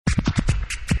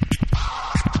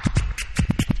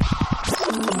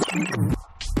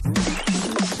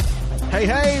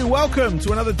Hey, welcome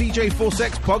to another DJ Force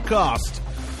X podcast.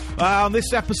 On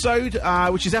this episode,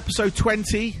 which is episode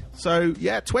 20, so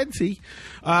yeah, 20,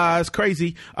 it's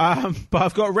crazy, but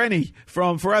I've got Rennie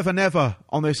from Forever Never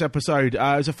on this episode. It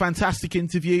was a fantastic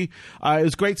interview. It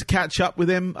was great to catch up with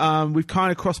him. We've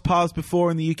kind of crossed paths before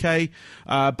in the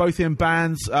UK, both in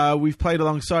bands. We've played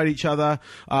alongside each other.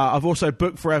 I've also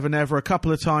booked Forever Never a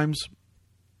couple of times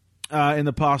in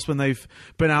the past when they've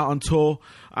been out on tour,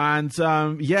 and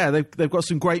they've got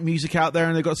some great music out there,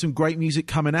 and they've got some great music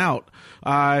coming out.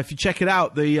 If you check it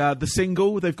out, the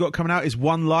single they've got coming out is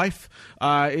One Life.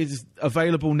 Is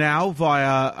available now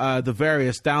via the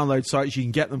various download sites you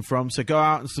can get them from, so go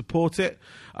out and support it.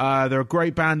 They're a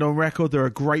great band on record. They're a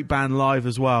great band live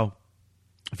as well.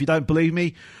 If you don't believe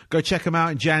me, go check them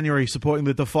out in January, supporting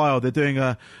the Defile. They're doing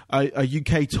a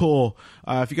UK tour.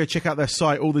 If you go check out their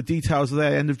site, all the details are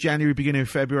there, end of January, beginning of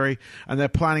February, and they're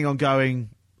planning on going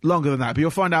longer than that. But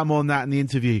you'll find out more on that in the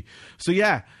interview. So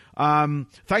yeah,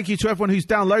 thank you to everyone who's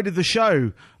downloaded the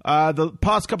show. The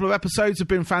past couple of episodes have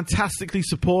been fantastically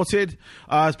supported.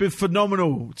 It's been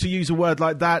phenomenal, to use a word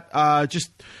like that.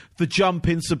 Just the jump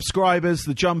in subscribers,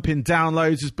 the jump in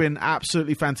downloads has been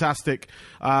absolutely fantastic.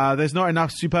 There's not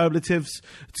enough superlatives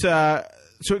to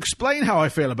explain how I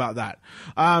feel about that.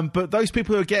 But those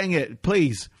people who are getting it,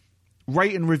 please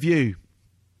rate and review.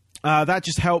 That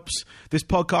just helps this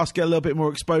podcast get a little bit more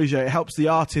exposure. It helps the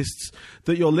artists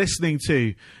that you're listening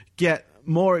to get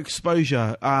more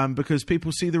exposure, because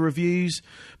people see the reviews,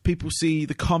 people see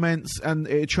the comments, and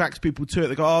it attracts people to it.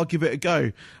 They go, I'll give it a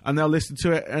go, and they'll listen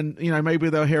to it, and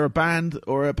maybe they'll hear a band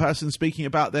or a person speaking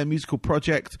about their musical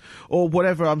project or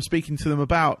whatever I'm speaking to them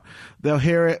about. They'll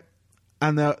hear it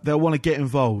and they'll want to get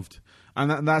involved,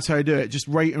 and that's how I do it. Just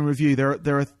rate and review.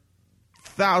 There are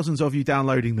thousands of you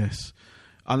downloading this.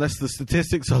 Unless the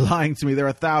statistics are lying to me, there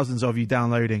are thousands of you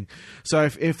downloading. So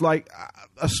if like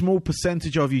a small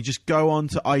percentage of you just go on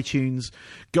to iTunes,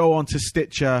 go on to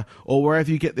Stitcher, or wherever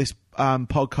you get this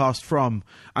podcast from,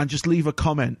 and just leave a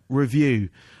comment, review.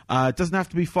 It doesn't have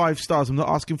to be 5 stars. I'm not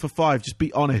asking for 5. Just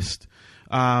be honest.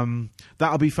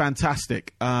 That'll be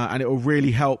fantastic, and it will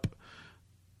really help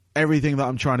everything that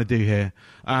I'm trying to do here.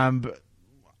 But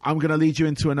I'm going to lead you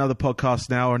into another podcast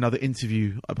now, or another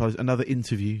interview.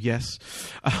 Yes.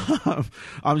 I'm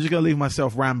just going to leave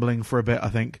myself rambling for a bit, I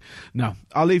think. No,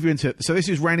 I'll leave you into it. So this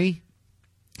is Rennie.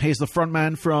 He's the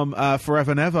frontman from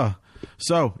Forever Never.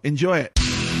 So enjoy it.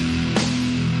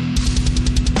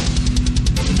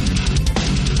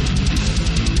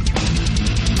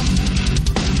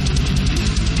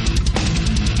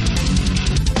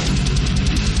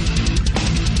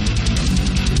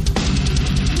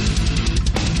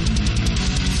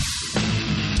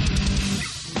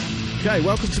 Okay,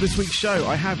 welcome to this week's show.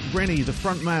 I have Rennie, the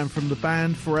front man from the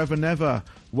band Forever Never.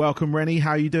 Welcome, Rennie. How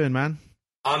are you doing, man?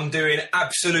 I'm doing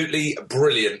absolutely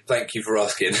brilliant. Thank you for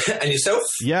asking. And yourself?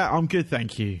 Yeah, I'm good,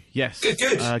 thank you. Yes. Good.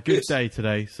 Good day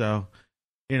today, so,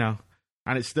 and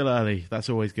it's still early.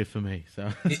 That's always good for me. So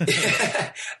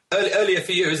Earlier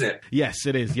for you, isn't it? Yes,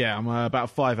 it is. Yeah, I'm about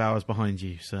 5 hours behind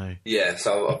you. So yeah,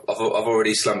 so I've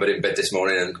already slumbered in bed this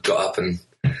morning and got up and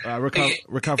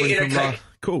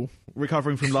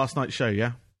recovering from last night's show.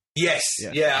 Yeah. Yes.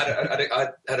 Yeah. I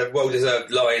had a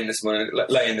well-deserved lay-in this morning.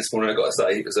 I got to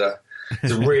say, it was a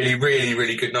really, really,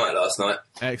 really good night last night.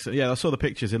 Excellent. Yeah, I saw the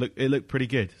pictures. It looked pretty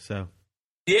good. So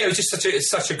yeah, it was just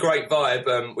such a great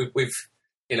vibe. We've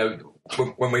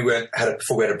when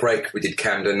before we had a break, we did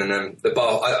Camden, and the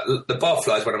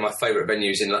Barfly is one of my favourite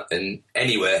venues in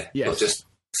anywhere. Yes. Not just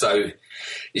so.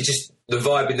 It's just the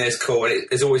vibe in there is cool, and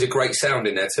there's always a great sound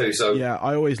in there too. So yeah,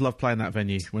 I always loved playing that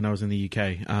venue when I was in the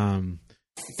UK.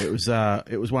 It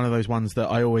was one of those ones that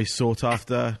I always sought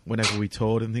after whenever we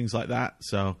toured and things like that.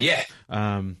 So yeah,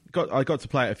 I got to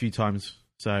play it a few times,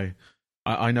 so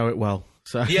I know it well.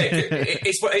 So yeah, it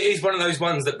is one of those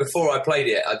ones that before I played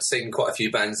it, I'd seen quite a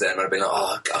few bands there, and I'd been like,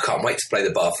 oh, I can't wait to play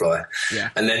the Barfly. Yeah,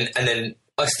 and then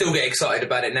I still get excited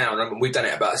about it now, and we've done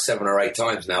it about 7 or 8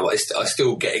 times now. But I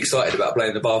still get excited about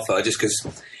playing the Barfly just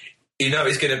because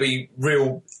it's going to be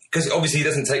real. Because obviously it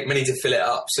doesn't take many to fill it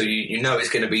up, so you know it's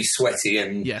going to be sweaty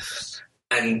and yes,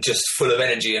 and just full of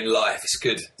energy and life. It's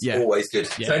good. It's always good.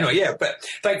 Yeah. So anyway, but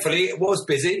thankfully it was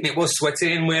busy and it was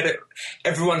sweaty, and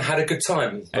everyone had a good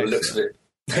time by the looks of it.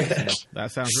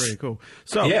 That sounds really cool.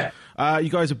 So, you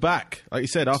guys are back, like you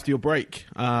said, after your break.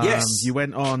 Yes. You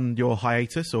went on your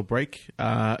hiatus or break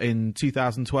in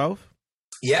 2012.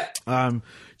 Yeah.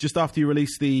 Just after you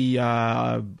released the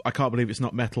I Can't Believe It's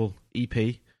Not Metal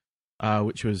EP,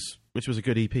 which was a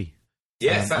good EP.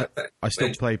 Yeah, I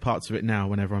still play parts of it now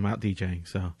whenever I'm out DJing.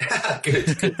 So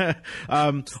good.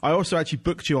 I also actually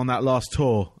booked you on that last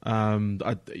tour.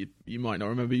 You might not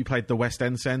remember. You played the West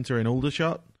End Centre in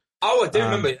Aldershot. Oh, I do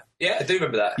remember. Yeah, I do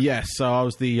remember that. Yes, so I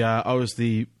was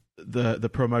the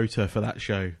promoter for that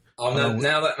show. Oh,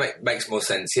 now that makes more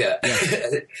sense. Yeah,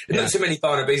 not too many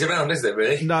Barnabys around, is there?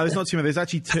 Really? No, there's not too many. There's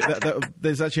actually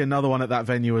there's actually another one at that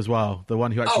venue as well. The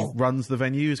one who actually runs the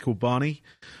venue is called Barney.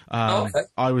 Okay.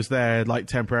 I was there like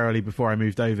temporarily before I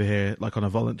moved over here, like on a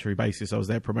voluntary basis. I was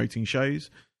there promoting shows.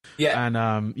 Yeah,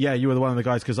 and you were one of the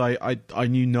guys because I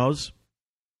knew Noz.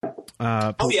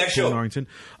 Paul Norrington,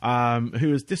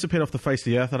 who has disappeared off the face of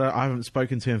the earth. I haven't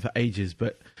spoken to him for ages,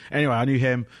 but anyway, I knew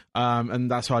him, and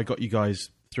that's how I got you guys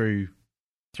through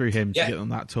him to get on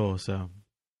that tour. So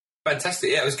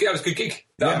fantastic! Yeah, it was good. That was a good gig.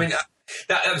 Yeah. I mean,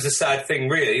 that was a sad thing,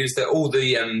 really. Was that all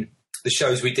the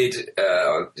shows we did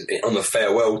on the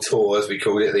farewell tour, as we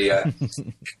called it?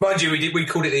 Mind you, we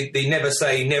called it the Never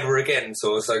Say Never Again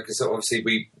tour. So because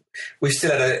obviously we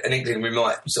still had an inkling we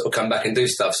might sort of come back and do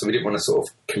stuff, so we didn't want to sort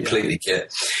of completely quit.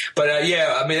 But I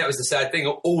mean, that was the sad thing.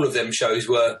 All of them shows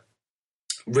were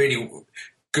really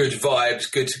good vibes,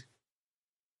 good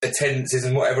attendances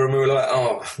and whatever, and we were like,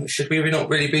 oh, should we not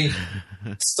really be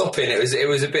stopping? It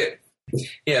was a bit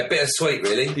bittersweet,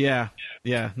 really. Yeah.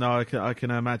 No, I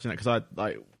can imagine that, because I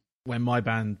like when my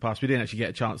band passed, we didn't actually get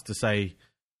a chance to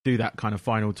do that kind of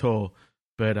final tour,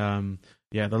 but the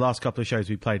last couple of shows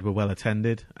we played were well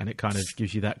attended, and it kind of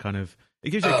gives you that kind of, it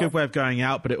gives you a good way of going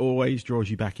out, but it always draws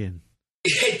you back in.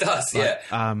 It does, yeah.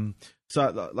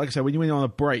 So, like I said, when you went on a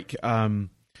break,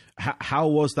 how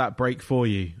was that break for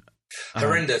you?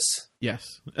 Horrendous.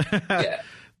 Yes. Yeah.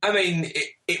 I mean,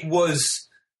 it was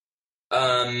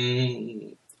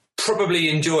probably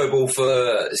enjoyable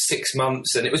for 6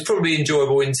 months, and it was probably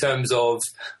enjoyable in terms of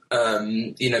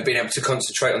being able to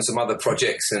concentrate on some other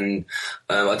projects, and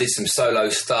I did some solo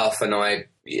stuff, and I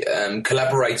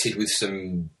collaborated with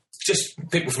some just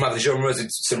people from other genres, and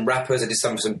some rappers. I did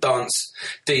some dance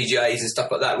DJs and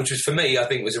stuff like that, which was, for me, I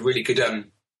think was a really good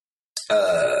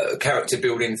character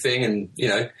building thing. And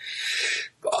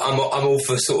I'm all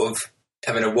for sort of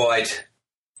having a wide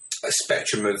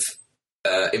spectrum of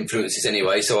influences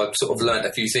anyway, so I've sort of learnt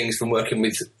a few things from working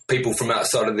with people from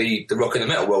outside of the rock and the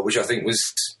metal world, which I think was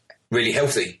really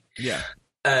healthy. Yeah.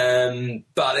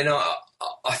 But then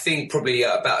I think probably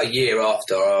about a year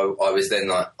after, I was then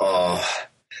like, I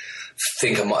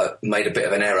think I might have made a bit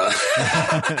of an error.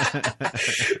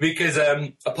 Because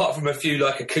apart from a few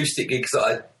like acoustic gigs that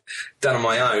I'd done on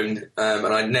my own,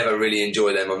 and I never really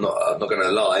enjoy them, I'm not going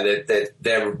to lie,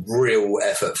 they're a real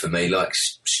effort for me, like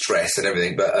stress and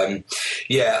everything. But I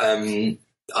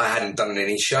hadn't done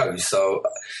any shows, so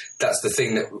that's the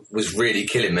thing that was really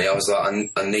killing me. I was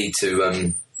like, I need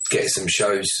to get some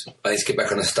shows. I need to get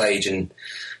back on a stage and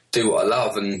do what I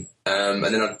love. And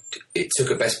then it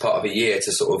took a best part of a year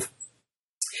to sort of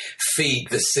feed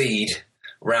the seed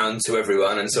round to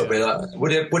everyone, and sort of be like,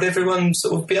 would everyone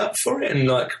sort of be up for it? And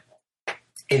like,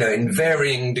 in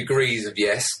varying degrees of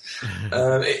yes.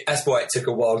 That's why it took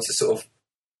a while to sort of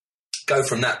go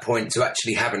from that point to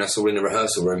actually having us all in the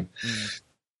rehearsal room.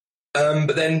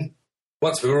 But then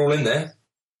once we were all in there,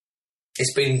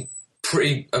 it's been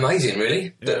pretty amazing,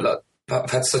 really. Yeah. I've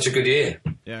had such a good year.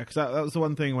 Yeah, because that was the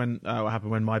one thing when what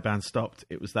happened when my band stopped.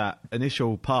 It was that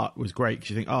initial part was great, because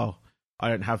you think, oh, I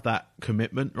don't have that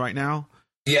commitment right now.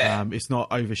 Yeah. It's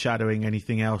not overshadowing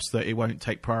anything else, that it won't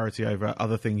take priority over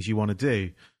other things you want to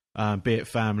do, be it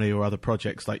family or other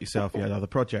projects like yourself. You had other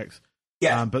projects.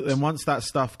 Yeah. But then once that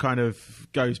stuff kind of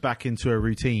goes back into a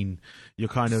routine, you're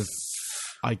kind of,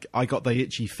 I got the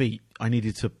itchy feet. I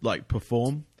needed to like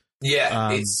perform.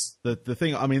 Yeah. The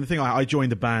thing I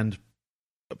joined the band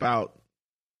about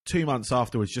 2 months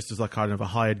afterwards, just as like kind of a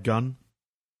hired gun.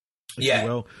 If you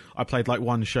will. I played like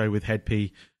one show with Head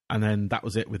P, and then that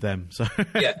was it with them. So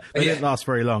it didn't last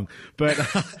very long. But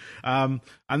and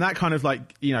that kind of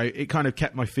like, it kind of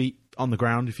kept my feet on the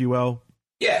ground, if you will.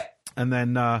 Yeah. And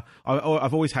then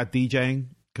I've always had DJing,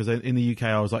 because in the UK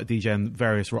I was like DJing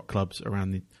various rock clubs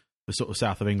around the sort of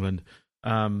south of England.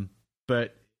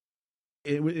 But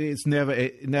it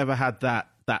never had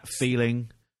that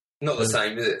feeling. Not the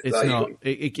same, is it? It's not.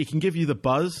 It can give you the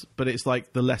buzz, but it's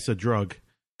like the lesser drug,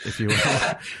 if you will.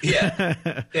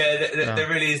 There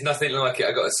really is nothing like it,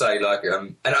 I got to say. Like,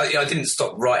 and I didn't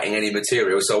stop writing any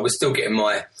material, so I was still getting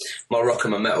my rock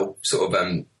and my metal sort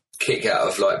of kick out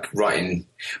of like writing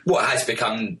what has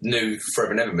become new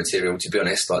Forever and Ever material. To be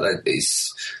honest, like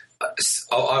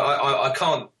I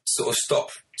can't sort of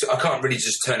stop. I can't really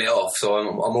just turn it off. So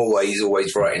I'm always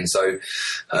writing. So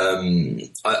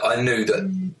I knew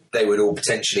that they would all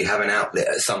potentially have an outlet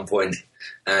at some point.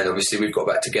 And obviously we've got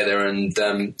back together, and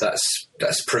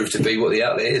that's proved to be what the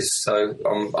outlet is. So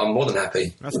I'm more than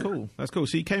happy. That's cool. That's cool.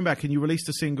 So you came back and you released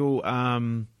a single,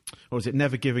 what was it,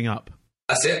 Never Giving Up?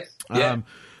 That's it, yeah.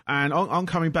 And on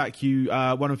coming back, you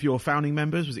one of your founding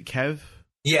members, was it Kev?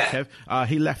 Yeah. Kev,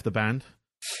 he left the band.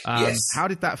 Yes. How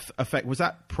did that affect? Was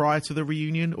that prior to the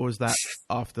reunion, or was that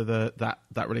after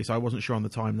that release? I wasn't sure on the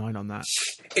timeline on that.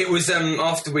 It was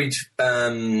after we'd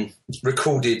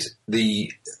recorded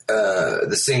the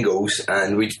singles,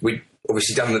 and we'd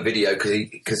obviously done the video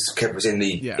because Kev was in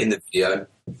the video.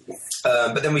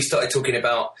 But then we started talking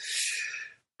about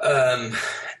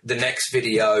the next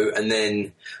video, and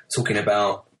then talking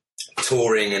about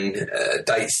touring and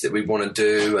dates that we want to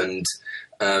do, and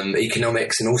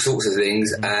economics and all sorts of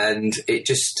things, and it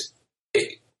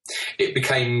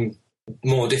became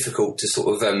more difficult to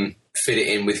sort of fit it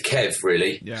in with Kev,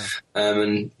 really.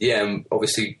 And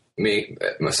obviously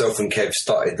myself and Kev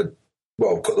got the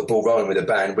ball rolling with the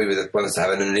band. We were the ones to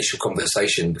have an initial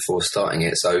conversation before starting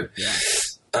it. So,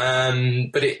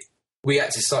 but we had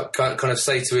to kind of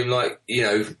say to him, like, you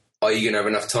know, are you going to have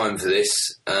enough time for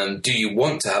this? Do you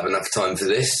want to have enough time for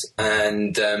this?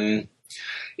 And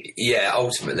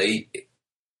ultimately,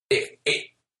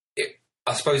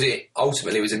 I suppose it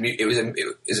was a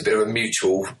bit of a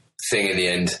mutual thing in the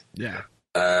end. Yeah.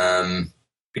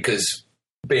 Because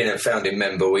being a founding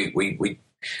member, we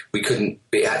couldn't.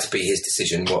 It had to be his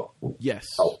decision. With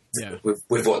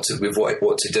what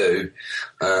to do.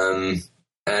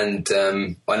 And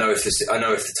I know if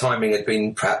the timing had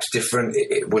been perhaps different,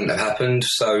 it wouldn't have happened.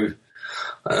 So,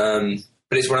 but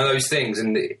it's one of those things,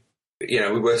 and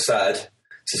we were sad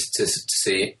to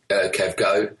see Kev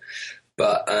go,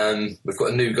 but we've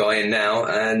got a new guy in now,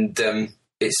 and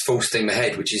it's full steam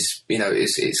ahead, which is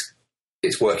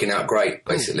it's working out great,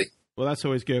 basically. Well, that's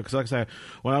always good, because like I say,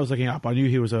 when I was looking up, I knew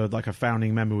he was a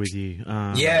founding member with you.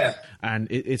 And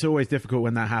it's always difficult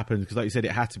when that happens, because like you said,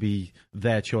 it had to be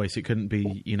their choice. It couldn't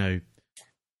be,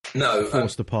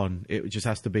 forced upon. It just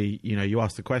has to be, you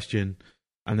ask the question,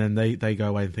 and then they go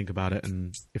away and think about it,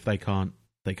 and if they can't,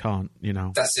 they can't,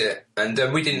 That's it. And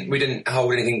we didn't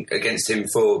hold anything against him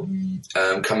for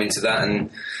coming to that,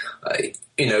 and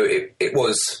it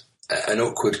was an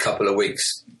awkward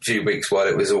few weeks while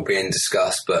it was all being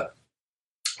discussed, but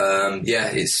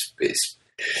it's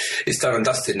done and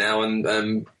dusted now, and I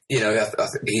think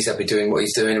he's happy doing what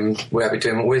he's doing, and we're happy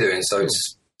doing what we're doing, so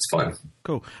it's fine.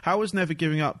 Cool. How was Never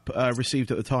Giving Up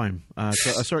received at the time?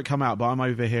 So I saw it come out, but I'm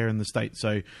over here in the States,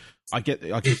 so I get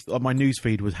my news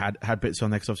feed had bits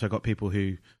on there, because obviously I got people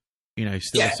who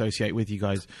still associate with you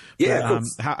guys. But,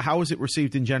 how was it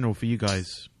received in general for you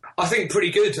guys? I think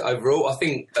pretty good overall. I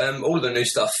think all of the new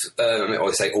stuff,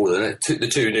 I say all of them, the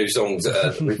two new songs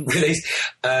that we've released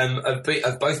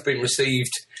have both been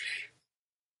received,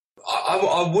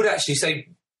 I would actually say,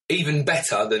 even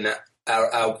better than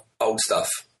our old stuff.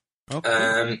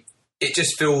 Okay. It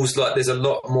just feels like there's a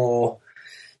lot more,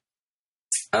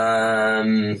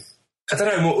 I don't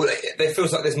know, it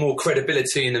feels like there's more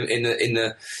credibility in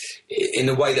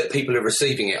the way that people are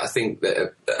receiving it. I think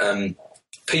that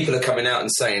people are coming out and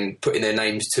putting their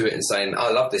names to it and saying, "I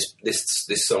love this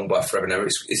song by Forever Never.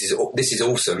 This is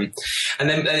awesome." And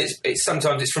then it's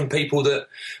sometimes it's from people that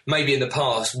maybe in the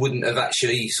past wouldn't have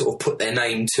actually sort of put their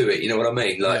name to it. You know what I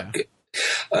mean?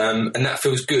 And that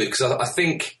feels good, because I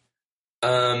think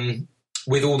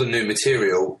with all the new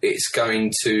material, it's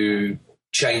going to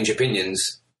change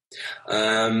opinions.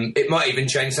 It might even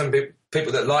change some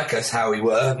people that like us how we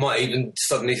were might even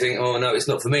suddenly think, "Oh no, it's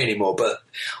not for me anymore." But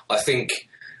I think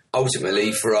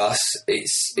ultimately for us,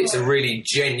 it's a really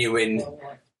genuine,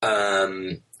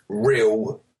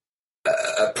 real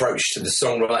approach to the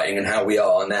songwriting and how we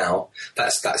are now.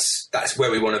 That's where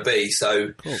we want to be.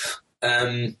 So, cool.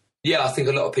 I think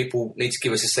a lot of people need to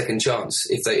give us a second chance.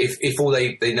 If all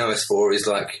they know us for is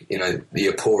like the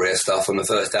Aporia stuff on the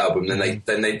first album,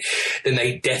 then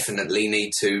they definitely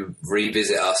need to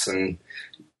revisit us and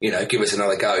give us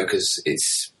another go, because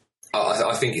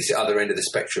I think it's the other end of the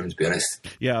spectrum, to be honest.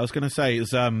 Yeah, I was going to say,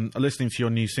 listening to your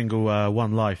new single,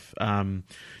 One Life,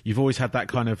 you've always had that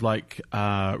kind of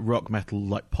rock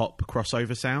metal, pop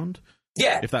crossover sound.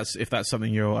 Yeah. If that's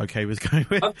something you're okay with going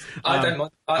with. I don't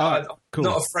mind. I'm cool.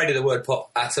 not afraid of the word pop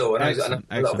at all. I know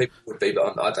a lot of people would be,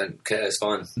 but I don't care. It's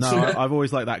fine. No, I've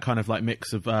always liked that kind of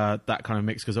mix of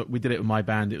because we did it with my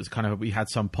band. It was kind of, we had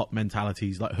some pop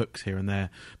mentalities, like hooks here and there,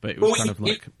 but it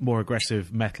was more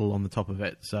aggressive metal on the top of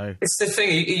it. So it's the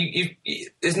thing. You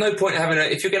there's no point having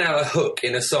if you're going to have a hook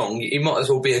in a song, you might as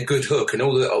well be a good hook. And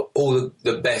all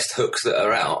the best hooks that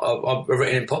are out are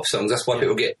written in pop songs. That's why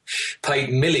people get paid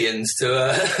millions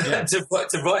to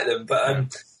to write them.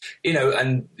 But you know,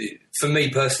 and for me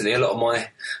personally, a lot of my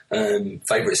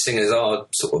favourite singers are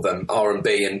sort of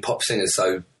R&B and pop singers.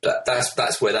 So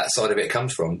that's where that side of it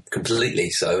comes from completely.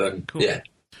 So cool. yeah,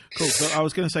 cool. So I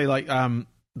was going to say, like,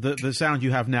 the sound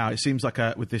you have now, it seems like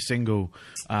with this single,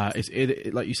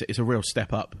 it like you said, it's a real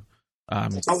step up.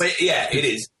 It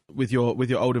is with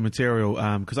your older material.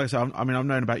 Because like I said, I've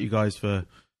known about you guys for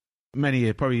many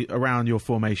years, probably around your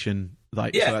formation,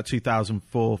 like so that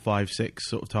 2004, 5, 6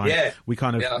 sort of time. Yeah, we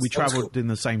we travelled in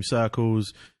the same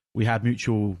circles. We had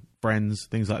mutual friends,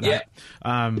 things like that.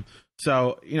 Yeah.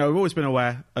 So you know, I've always been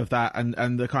aware of that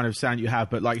and the kind of sound you have.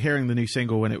 But like hearing the new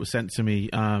single when it was sent to me,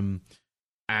 and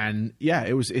yeah,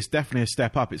 it's definitely a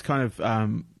step up. It's kind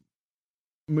of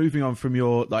moving on from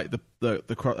your like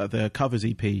the covers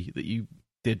EP that you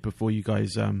did before you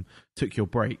guys took your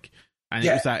break, and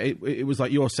it was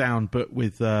like your sound but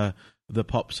with the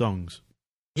pop songs.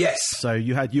 Yes. So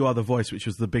you had You Are the Voice, which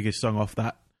was the biggest song off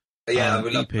that EP.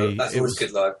 That's always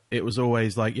Good Live. It was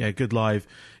always like Good Live.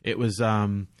 It was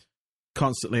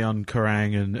constantly on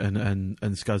Kerrang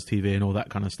and Scuzz TV and all that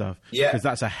kind of stuff. Yeah, because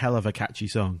that's a hell of a catchy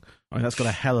song. I mean, that's got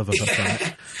a hell of a hook on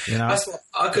it. You know, that's what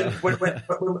I could. When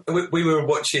we were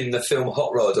watching the film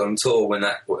Hot Rod on tour when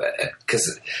that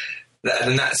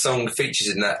song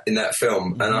features in that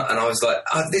film, and I was like,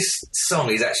 this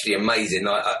song is actually amazing.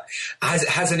 Like,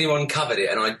 has anyone covered it?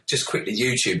 And I just quickly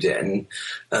YouTubed it, and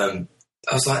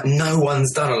I was like, no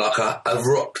one's done a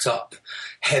rocked up,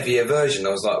 heavier version. I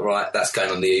was like, right, that's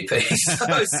going on the EP.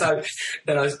 so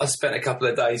then I spent a couple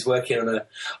of days working on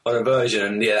a version,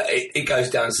 and yeah, it goes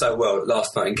down so well.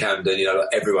 Last night in Camden, you know, like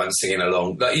everyone's singing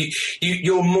along. Like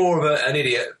you're more of an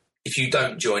idiot if you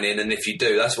don't join in, and if you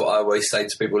do, that's what I always say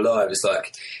to people live. It's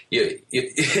like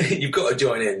you've got to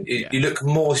join in. You look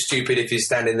more stupid if you're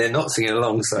standing there not singing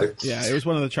along. So yeah, it was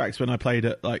one of the tracks when I played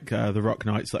at like the rock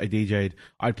nights that I DJ'd.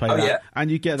 I'd play that,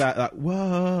 and you get that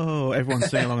whoa,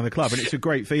 everyone's singing along in the club, and it's a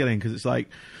great feeling because it's like,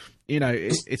 you know,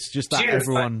 it's just that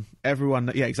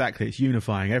everyone, yeah, exactly. It's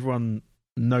unifying. Everyone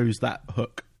knows that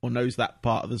hook or knows that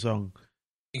part of the song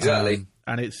exactly,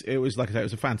 and it was like I said, it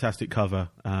was a fantastic cover.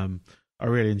 I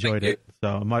really enjoyed it.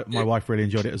 So my wife really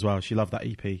enjoyed it as well. She loved that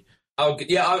EP. Oh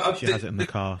yeah, she has it in the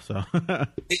car. So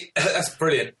that's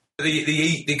brilliant.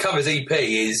 The covers EP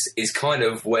is kind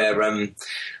of where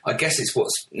I guess it's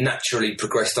what's naturally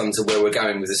progressed onto where we're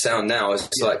going with the sound now.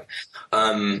 It's like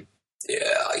I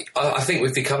think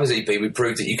with the covers EP we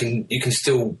proved that you can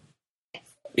still,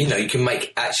 you know, you can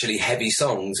make actually heavy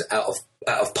songs out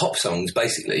of pop songs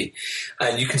basically,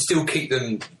 and you can still keep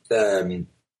them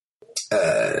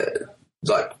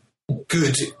like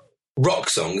good rock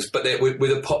songs, but they're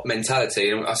with a pop mentality.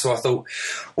 And so I thought,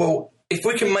 well, if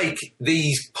we can make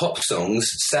these pop songs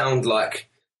sound like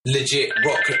legit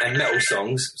rock and metal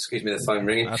songs, excuse me, the phone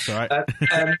ringing. That's all right.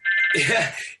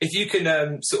 If you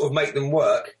can sort of make them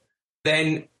work,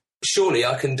 then surely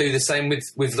I can do the same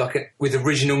with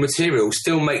original material.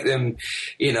 Still make them,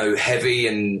 you know, heavy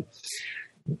and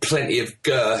plenty of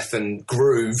girth and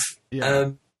groove,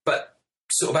 but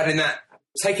sort of adding that.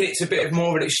 Taking it to a bit of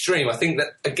more of an extreme. I think that,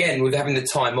 again, with having the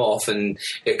time off and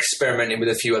experimenting with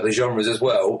a few other genres as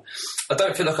well, I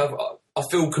don't feel like I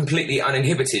feel completely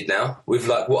uninhibited now with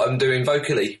like what I'm doing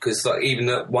vocally, because like even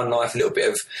the One Life, a little bit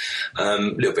of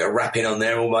rapping on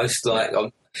there almost, like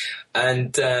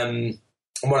and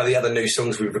one of the other new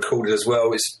songs we've recorded as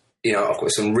well is, you know, I've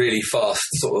got some really fast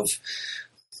sort of.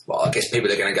 Well, I guess people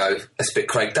are going to go, that's a bit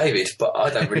Craig David, but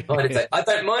I don't really mind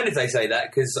if they say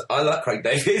that, because I like Craig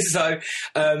David. So,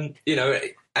 you know,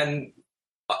 and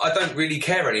I don't really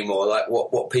care anymore, like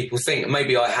what people think.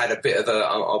 Maybe I had a bit of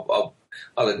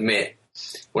I'll admit,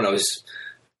 when I was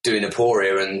doing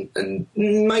Aporia and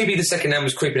maybe the second hand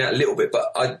was creeping out a little bit, but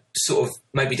I sort of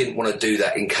maybe didn't want to do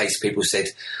that in case people said,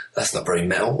 that's not very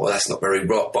metal or that's not very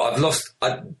rock. But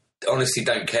I honestly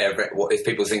don't care if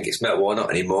people think it's metal or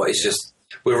not anymore. It's just,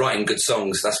 we're writing good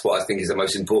songs. That's what I think is the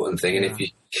most important thing. And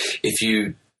if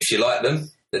you like them,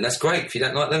 then that's great. If you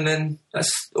don't like them, then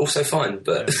that's also fine.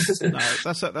 But no,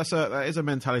 that is a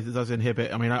mentality that does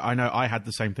inhibit. I mean, I know I had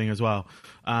the same thing as well.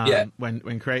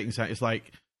 When creating something, it's like,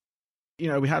 you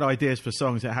know, we had ideas for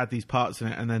songs that had these parts in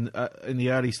it, and then in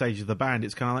the early stage of the band,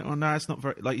 it's kind of like, well, no, it's not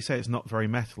very, like you say, it's not very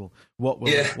metal. What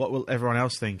will everyone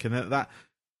else think? And that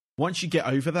once you get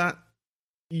over that,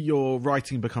 your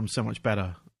writing becomes so much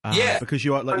better. Because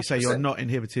you are, like you say, you're not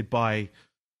inhibited by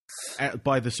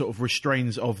the sort of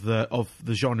restraints of the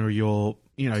genre you're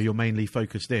mainly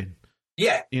focused in.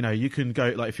 Yeah, you know, you can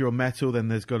go, like, if you're a metal, then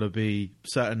there's got to be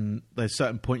certain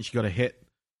points you got to hit.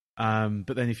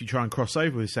 But then if you try and cross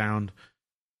over with sound,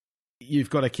 you've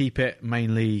got to keep it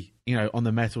mainly, on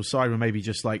the metal side, or maybe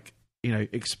just like,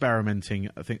 experimenting.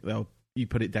 I think you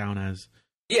put it down as.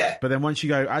 Yeah. But then once you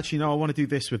go, actually, no, I want to do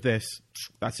this with this.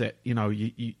 That's it.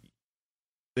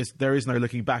 There is no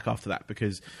looking back after that,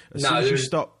 because as soon as you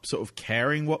stop sort of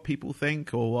caring what people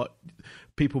think or what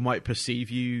people might perceive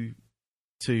you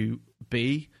to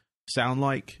be, sound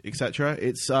like, etc.,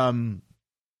 it's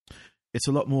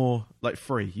a lot more like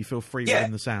free. You feel free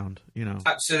within the sound,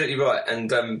 Absolutely right,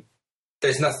 and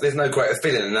there's no greater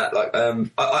feeling than that. Like,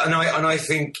 I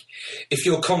think if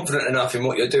you're confident enough in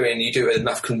what you're doing, you do it with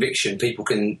enough conviction, people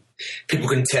can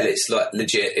tell it's like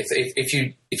legit. If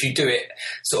you do it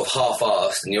sort of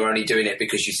half-assed and you're only doing it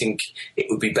because you think it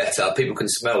would be better, people can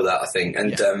smell that, I think.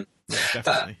 And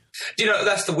definitely.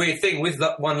 That's the weird thing with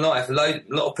One Life. A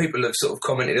lot of people have sort of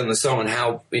commented on the song and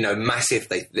how massive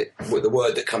the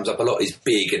word that comes up a lot is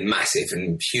big and massive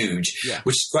and huge,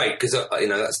 which is great because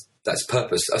that's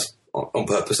purpose. That's on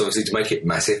purpose, obviously, to make it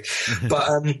massive. But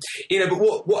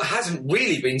but what hasn't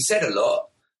really been said a lot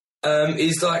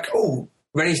is like, oh,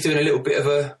 Rennie's doing a little bit of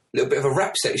a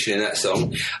rap section in that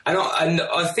song, and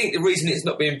I think the reason it's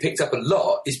not being picked up a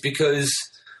lot is because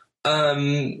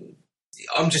I'm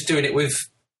just doing it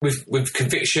with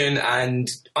conviction, and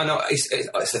I know it's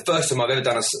the first time I've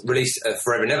ever released a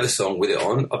Forever Never song with it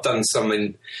on. I've done some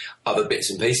in other bits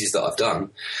and pieces that I've done,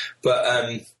 but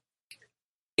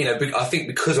I think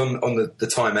because on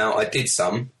the time out I did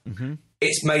some,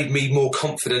 it's made me more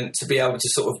confident to be able to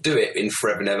sort of do it in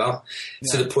Forever Never,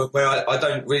 to the point where I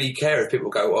don't really care if people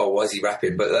go, oh, why is he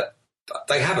rapping? But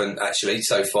they haven't actually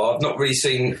so far. I've not really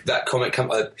seen that comment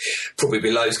come. Probably be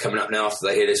loads coming up now after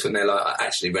they hear this when they're like,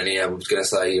 actually, Rennie, I was going to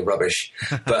say you're rubbish.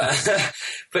 But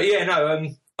but yeah, no.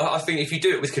 I think if you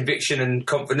do it with conviction and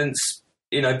confidence,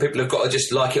 people have got to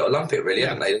just like it or lump it, really,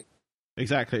 haven't they?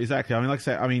 Exactly. I mean, like I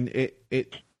said,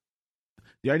 it.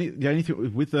 The only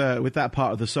thing with that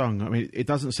part of the song, I mean, it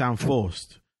doesn't sound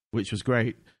forced, which was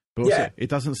great, but also it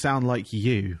doesn't sound like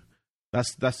you.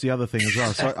 That's the other thing as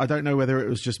well. So I don't know whether it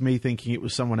was just me thinking it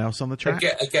was someone else on the track.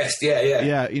 I guess,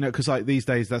 yeah. Because like these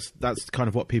days, that's kind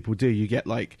of what people do. You get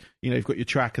like, you've got your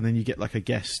track, and then you get like a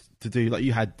guest to do. Like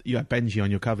you had Benji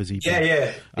on your covers, EP.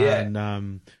 Yeah.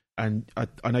 And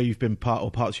I know you've been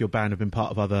parts of your band have been part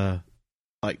of other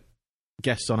like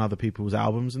guests on other people's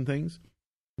albums and things.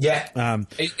 Yeah.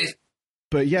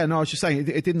 But yeah, no, I was just saying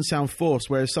it didn't sound forced.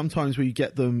 Whereas sometimes when you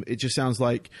get them, it just sounds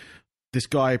like this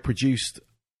guy produced,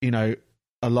 a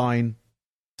line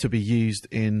to be used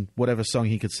in whatever song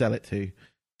he could sell it to.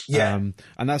 Yeah.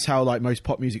 And that's how like most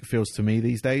pop music feels to me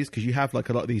these days, because you have like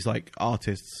a lot of these like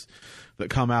artists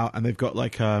that come out and they've got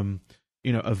like a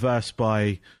verse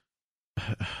by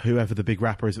whoever the big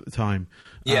rapper is at the time.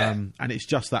 Yeah. And it's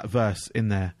just that verse in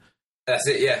there. That's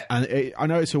it, yeah. And I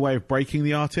know it's a way of breaking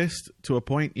the artist to a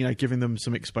point, giving them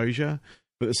some exposure.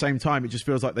 But at the same time, it just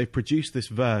feels like they've produced this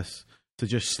verse to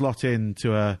just slot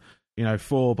into a,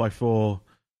 4x4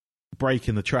 break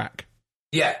in the track.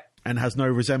 Yeah. And has no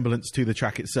resemblance to the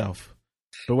track itself.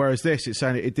 But whereas this,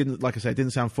 it didn't, like I said, it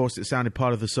didn't sound forced. It sounded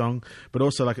part of the song, but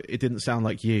also like it didn't sound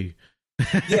like you.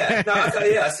 Yeah, no,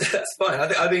 that's fine.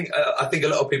 I think a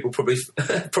lot of people probably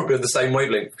on the same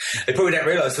wavelength. They probably don't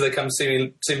realise till they come see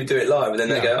me do it live, and then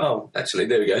they go, "Oh, actually,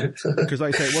 there we go." Because,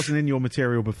 like I say, it wasn't in your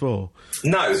material before.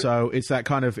 No, so it was that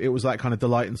kind of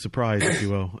delight and surprise, if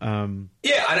you will.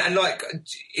 Yeah, and like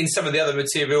in some of the other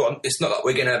material, it's not like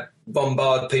we're going to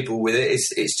bombard people with it.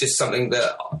 It's just something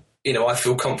that I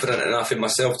feel confident enough in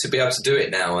myself to be able to do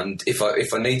it now, and if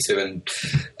I need to, and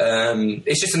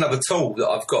it's just another tool that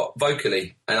I've got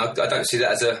vocally, and I don't see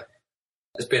that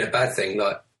as being a bad thing.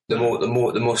 Like the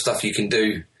more stuff you can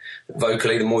do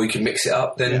vocally, the more you can mix it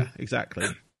up. Then exactly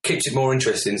keeps it more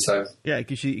interesting. So it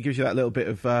gives you that little bit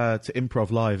of to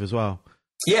improv live as well.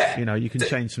 Yeah, you can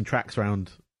change some tracks around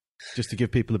just to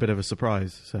give people a bit of a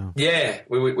surprise. So yeah,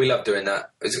 we love doing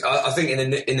that. I think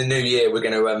in the new year we're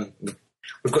going to.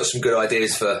 We've got some good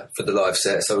ideas for the live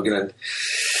set, so we're going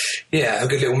to have a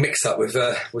good little mix up with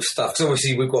stuff. Because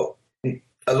obviously we've got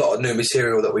a lot of new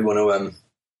material that we want to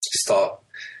start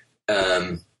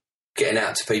getting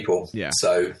out to people. Yeah.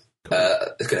 So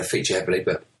it's going to feature heavily,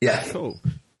 but yeah. Cool.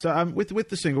 So with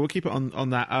the single, we'll keep it on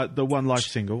that the One Life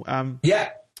single. Yeah.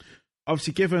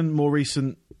 Obviously, given more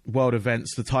recent world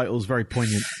events, the title's very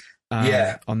poignant.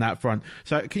 On that front.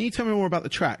 So can you tell me more about the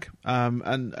track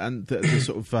and the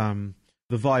sort of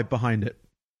the vibe behind it?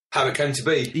 How it came to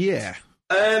be? Yeah.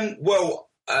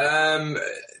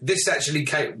 This actually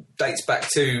dates back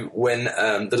to when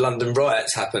the London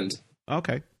riots happened.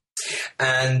 Okay.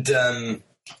 And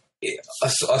I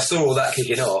saw all that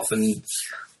kicking off, and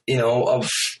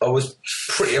I was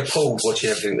pretty appalled watching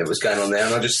everything that was going on there,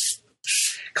 and I just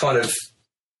kind of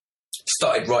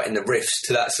started writing the riffs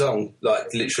to that song,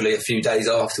 like literally a few days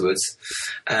afterwards.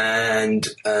 And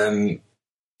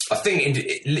I think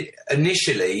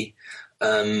initially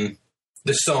the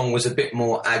song was a bit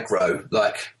more aggro,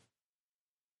 like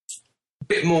a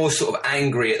bit more sort of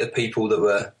angry at the people that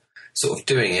were sort of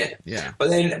doing it. Yeah. But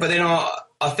then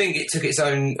I think it took its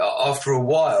own, after a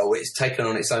while, it's taken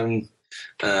on its own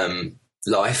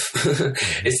life.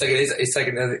 It's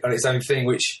taken on its own thing,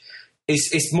 which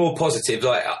it's more positive.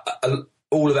 Like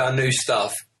all of our new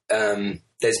stuff,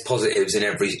 there's positives in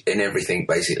everything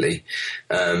basically.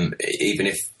 Even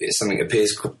if something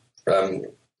appears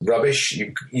rubbish,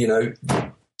 you know,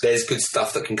 there's good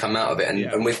stuff that can come out of it.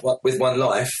 And with One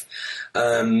Life,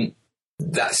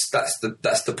 that's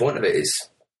the point of it. Is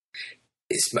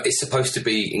it's supposed to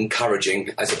be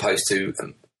encouraging, as opposed to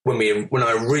when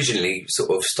I originally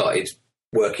sort of started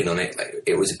working on it,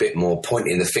 it was a bit more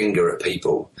pointing the finger at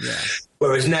people. Yeah.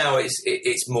 Whereas now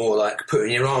it's more like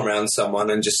putting your arm around someone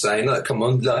and just saying, look, come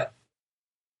on, like,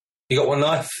 you got one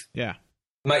life. Yeah.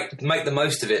 Make the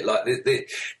most of it. Like that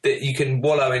you can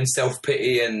wallow in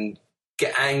self-pity and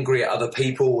get angry at other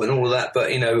people and all of that.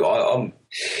 But, you know,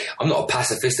 I'm not a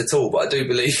pacifist at all, but I do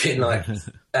believe in, like,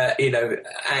 you know,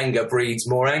 anger breeds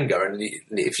more anger. And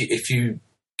if you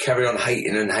carry on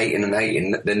hating,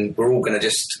 then we're all going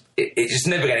to it's just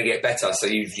never going to get better. So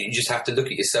you just have to look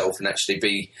at yourself and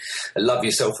actually love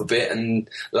yourself a bit and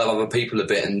love other people a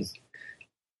bit. And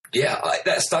yeah,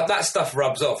 that stuff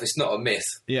rubs off. It's not a myth.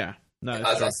 Yeah, no,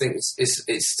 I think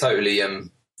it's totally.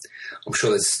 I'm sure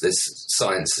there's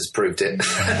science has proved it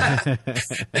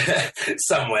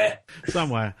somewhere.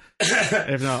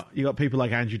 If not, you got people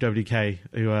like Andrew WK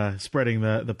who are spreading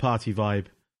the party vibe.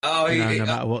 Oh, no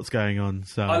matter what's going on.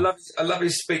 So I love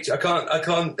his speech. I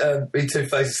can't be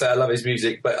two-faced to say I love his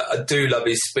music, but I do love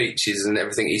his speeches and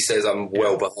everything he says. I'm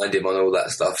well behind him on all that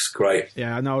stuff. It's great.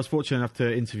 Yeah, I was fortunate enough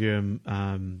to interview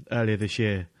him earlier this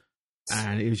year,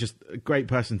 and he was just a great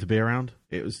person to be around.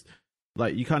 It was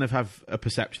like you kind of have a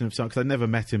perception of something, because I'd never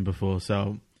met him before,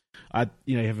 so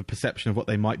you have a perception of what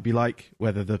they might be like,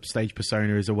 whether the stage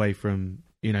persona is away from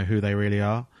who they really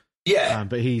are. Yeah,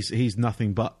 but he's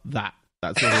nothing but that.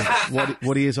 That's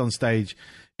what he is on stage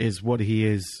is what he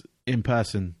is in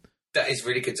person. That is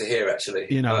really good to hear, actually.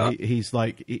 He's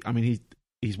like,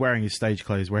 he's wearing his stage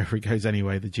clothes wherever he goes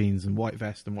anyway, the jeans and white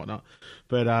vest and whatnot.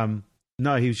 But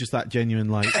no, he was just that genuine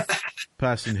like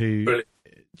person who Brilliant.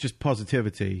 Just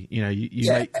positivity.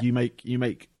 You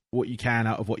make what you can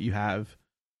out of what you have,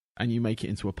 and you make it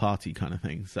into a party kind of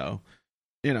thing. So,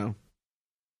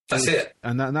 That's it.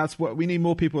 And that's what we need,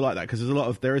 more people like that, because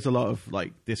there is a lot of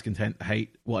like discontent,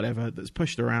 hate, whatever that's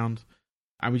pushed around,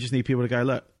 and we just need people to go,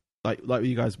 look, like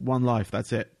you guys, one life,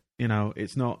 that's it.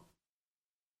 It's not.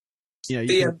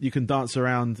 You can dance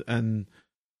around and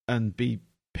be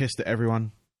pissed at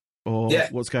everyone or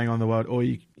what's going on in the world, or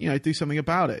you do something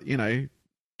about it.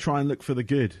 Try and look for the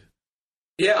good.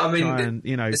 Yeah, I mean, try and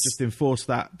just enforce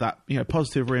that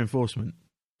positive reinforcement.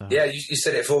 Yeah, you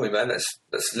said it for me, man.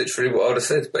 That's literally what I would have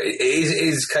said. But it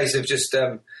is a case of just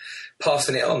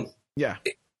passing it on. Yeah,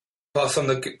 pass on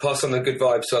the good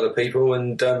vibes to other people,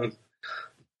 and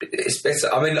it's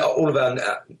better. I mean, all of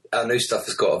our new stuff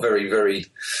has got a very, very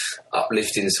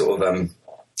uplifting sort of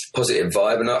positive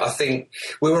vibe, and I think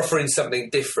we're offering something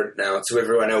different now to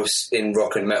everyone else in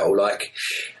rock and metal. Like,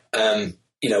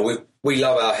 we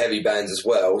love our heavy bands as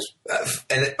well,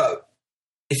 but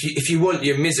if you want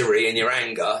your misery and your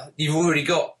anger, you've already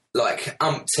got like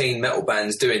umpteen metal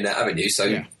bands doing that, haven't you?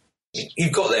 So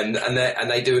you've got them, and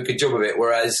they do a good job of it.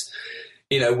 Whereas,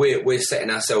 we're setting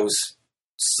ourselves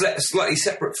slightly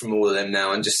separate from all of them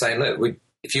now, and just saying, look,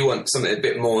 if you want something a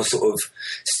bit more sort of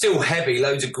still heavy,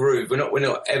 loads of groove, we're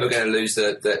not ever going to lose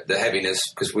the heaviness,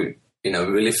 because we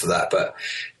live for that. But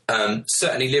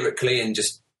certainly lyrically and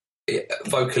just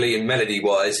vocally and melody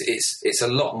wise, it's a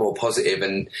lot more positive,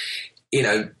 and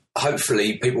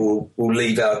hopefully people will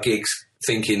leave our gigs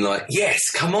thinking like, yes,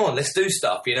 come on, let's do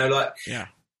stuff. I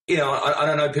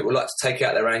don't know, people like to take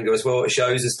out their anger as well at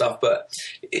shows and stuff, but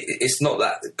it's not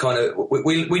that kind of.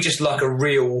 We just like a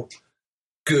real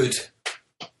good,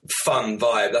 fun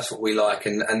vibe. That's what we like,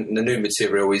 and the new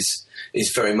material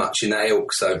is very much in that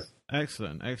ilk. So.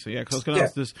 Excellent. Yeah, because I was going to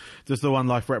ask, does the One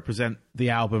Life represent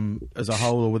the album as a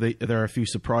whole, or are there a few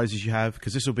surprises you have?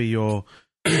 Because this will be your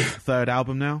third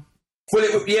album now.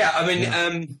 Well, we're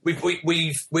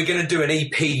going to do an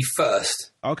EP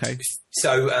first. Okay.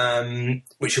 So,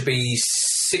 which will be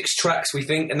 6 tracks, we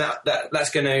think, and that's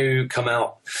going to come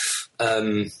out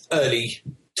early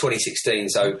 2016.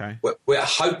 So we're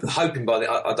hoping by the.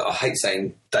 I hate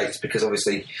saying dates because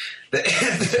obviously they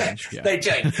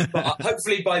change. But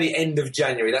hopefully by the end of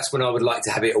January, that's when I would like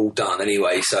to have it all done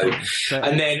anyway. So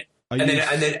and then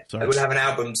we'll have an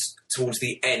album towards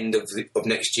the end of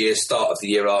next year, start of the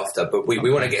year after. But we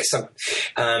want to get some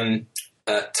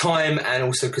time, and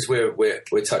also because we're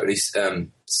totally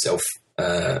self.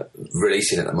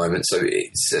 Releasing at the moment, so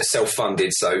it's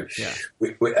self-funded. So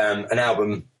an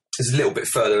album is a little bit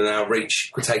further than our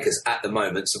reach could take us at the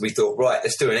moment. So we thought, right,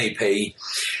 let's do an EP.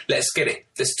 Let's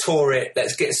tour it.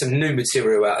 Let's get some new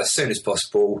material out as soon as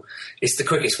possible. It's the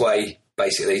quickest way,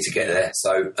 basically, to get there.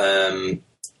 So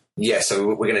so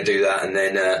we're going to do that, and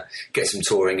then get some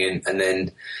touring in, and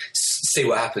then see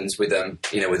what happens with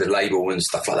with the label and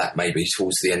stuff like that. Maybe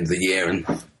towards the end of the year and.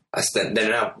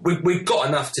 Then we've got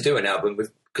enough to do an album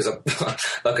because,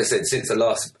 like I said, since the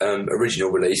last original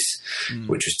release,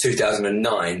 which was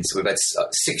 2009, so we've had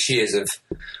 6 years of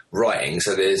writing.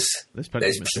 So there's plenty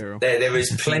of material. There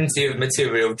is plenty of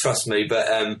material, trust me. But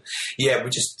I think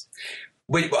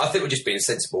we're just being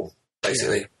sensible,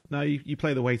 basically. Yeah. No, you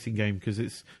play the waiting game because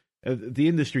it's the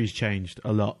industry's changed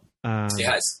a lot. It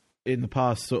has. In the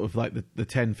past, sort of like the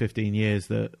 10, 15 years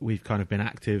that we've kind of been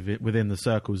active within the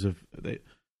circles of.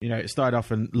 It started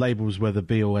off and labels were the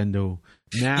be all end all.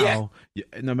 Now,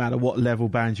 no matter what level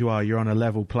band you are, you're on a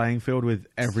level playing field with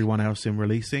everyone else in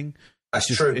releasing. That's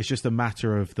true. It's just a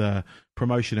matter of the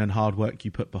promotion and hard work you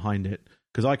put behind it.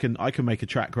 Because I can make a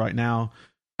track right now,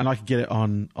 and I can get it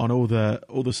on all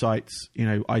the sites,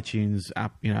 iTunes,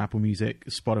 Apple Music,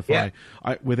 Spotify.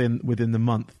 Yeah. Within the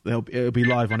month, it'll be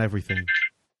live on everything.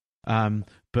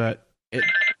 But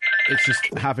it's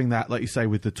just having that, like you say,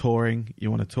 with the touring. You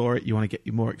want to tour it. You want to get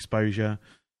you more exposure.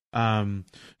 So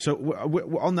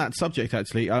on that subject,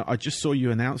 actually, I just saw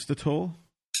you announced a tour.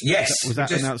 Yes. Was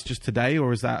that announced just today, or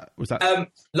was that? The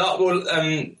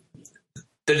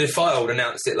Defiled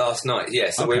announced it last night. Yeah.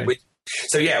 So we're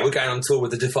going on tour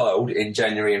with the Defiled in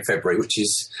January and February, which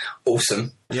is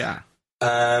awesome. Yeah.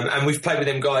 And we've played with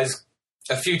them guys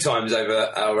a few times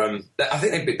over our. I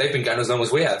think they've been going as long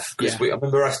as we have. Because I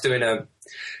remember us doing a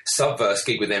Subverse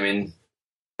gig with them in.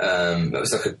 It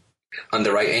was like a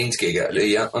under 18s gig at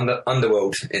the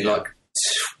Underworld in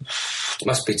it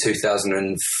must be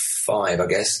 2005, I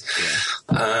guess.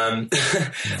 Yeah.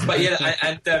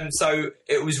 But so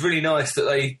it was really nice that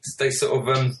they sort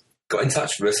of got in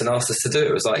touch with us and asked us to do it.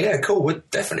 It was like, yeah, cool, we're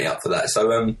definitely up for that.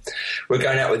 So we're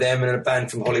going out with them and a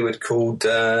band from Hollywood called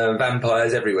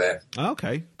Vampires Everywhere.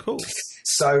 Okay, cool.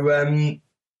 So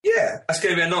that's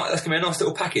going to be a nice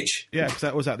little package. Yeah, because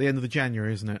that was at the end of the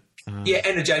January, isn't it?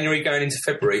 End of January going into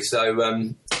February.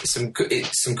 So some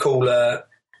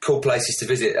cool places to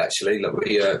visit, actually, that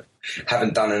we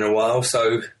haven't done in a while.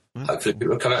 So hopefully people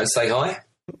will come out and say hi.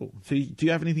 Cool. So do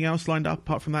you have anything else lined up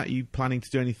apart from that? Are you planning to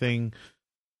do anything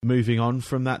moving on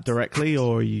from that directly,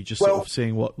 or are you just sort of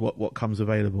seeing what comes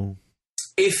available?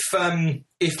 If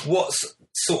what's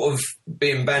sort of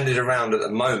being bandied around at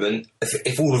the moment,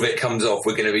 if all of it comes off,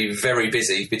 we're going to be very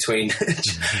busy between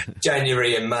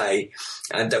January and May,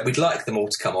 and we'd like them all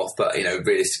to come off, but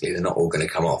realistically they're not all going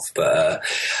to come off. But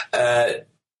the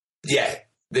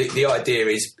idea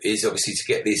is obviously to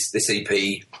get this EP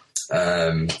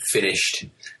finished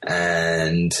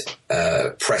and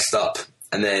pressed up,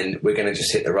 and then we're going to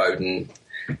just hit the road and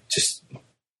just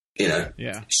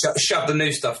shove the new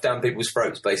stuff down people's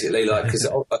throats, basically. Like, because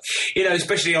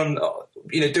especially on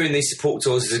doing these support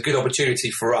tours is a good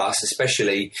opportunity for us,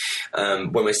 especially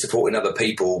when we're supporting other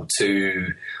people,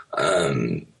 to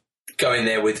go in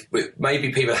there with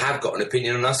maybe people have got an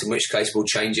opinion on us, in which case we'll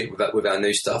change it with our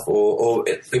new stuff, or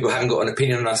if people haven't got an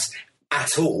opinion on us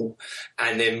at all,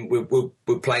 and then we'll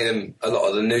play them a lot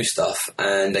of the new stuff,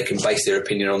 and they can base their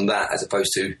opinion on that, as opposed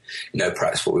to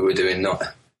perhaps what we were doing 9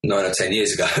 or 10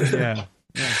 years ago. Yeah.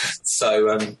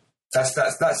 So that's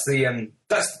been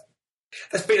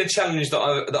a challenge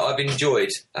that I've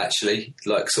enjoyed, actually.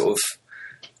 Like, sort of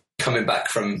coming back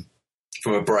from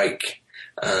a break,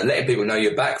 letting people know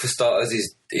you're back, for starters,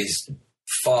 is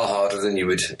far harder than you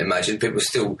would imagine.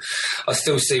 I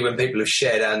still see when people have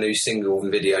shared our new single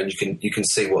video, and you can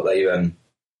see what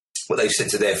they've said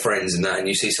to their friends and that, and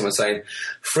you see someone saying,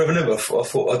 "Forever Never,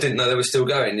 I didn't know they were still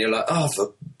going." And you're like, "Oh,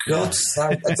 for God's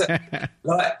sake!"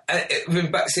 We've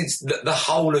been back since the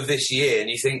whole of this year, and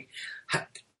you think,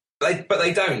 but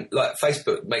they don't. Like,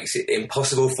 Facebook makes it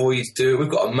impossible for you to do it. We've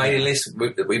got a mailing list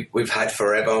that we've had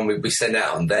forever, and we send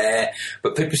out on there,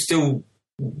 but people still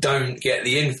don't get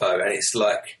the info, and it's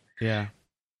like, I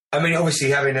mean,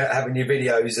 obviously having your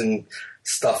videos and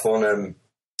stuff on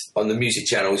the music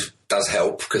channels does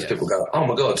help, because people go, "Oh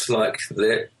my God, like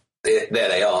there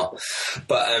they are.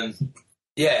 But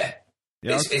yeah,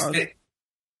 I was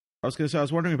going to say, I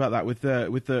was wondering about that with the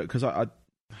because I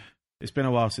it's been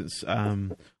a while since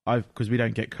because we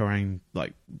don't get Kerrang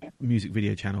like music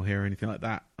video channel here or anything like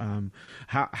that.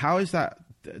 How is that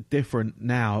different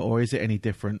now, or is it any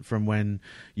different from when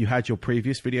you had your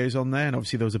previous videos on there? And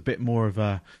obviously there was a bit more of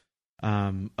a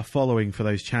following for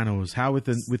those channels. How with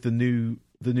the new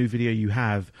video you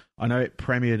have? I know it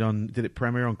premiered on. Did it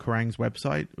premiere on Kerrang's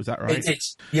website? Was that right? It did.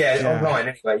 Yeah, online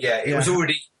anyway. Yeah, it was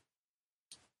already.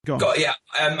 Go on.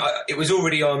 It was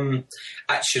already on.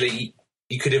 Actually,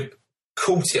 you could have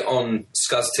caught it on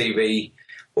Scuzz TV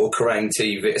or Kerrang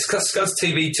TV. Scuzz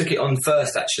TV took it on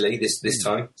first, actually, this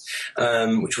time,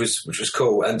 which was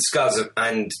cool. And Scuzz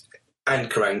and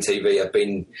Kerrang TV have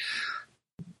been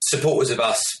supporters of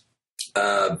us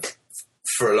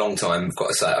for a long time.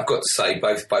 I've got to say,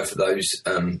 both of those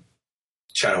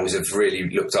channels have really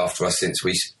looked after us since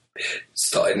we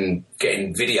started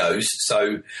getting videos.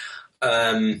 So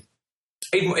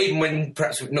even when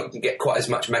perhaps we're not going to get quite as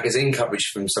much magazine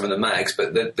coverage from some of the mags,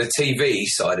 but the TV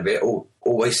side of it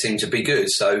always seemed to be good.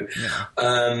 So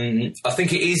I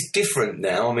think it is different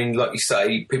now. I mean, like you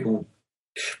say, people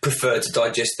prefer to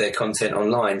digest their content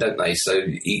online, don't they? So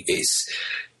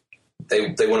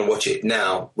they want to watch it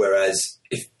now, whereas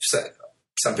if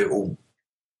some people,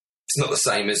 it's not the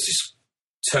same as just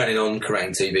turning on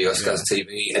Kerrang TV or Scuzz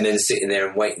TV and then sitting there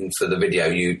and waiting for the video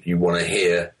you want to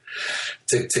hear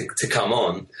to come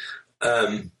on.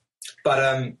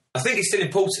 But I think it's still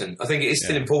important. I think it is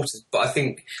still important, but I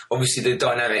think obviously the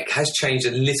dynamic has changed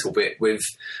a little bit with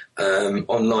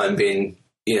online being,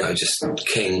 just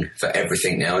king for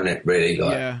everything now, isn't it? Really,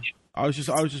 I was just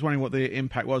wondering what the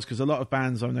impact was, because a lot of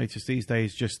bands I've noticed these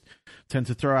days just tend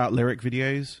to throw out lyric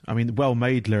videos. I mean,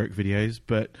 well-made lyric videos,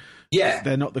 but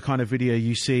they're not the kind of video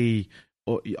you see.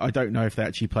 Or I don't know if they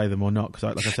actually play them or not,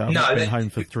 because, like I said, I've been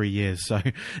home for 3 years, so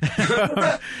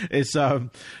it's. I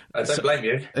don't blame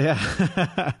you.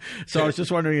 Yeah. So I was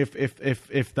just wondering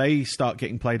if they start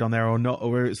getting played on there or not,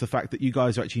 or it's the fact that you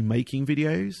guys are actually making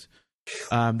videos.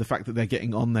 The fact that they're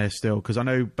getting on there still, because I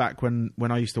know back when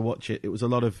I used to watch it was a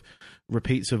lot of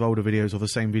repeats of older videos or the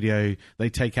same video they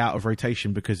take out of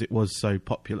rotation because it was so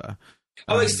popular.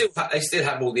 They still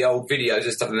have all the old videos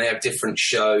and stuff, and they have different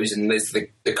shows. And there's the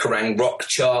Kerrang Rock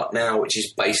chart now, which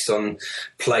is based on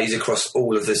plays across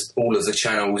all of the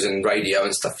channels and radio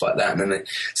and stuff like that. And then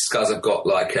Scuzz have got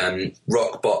like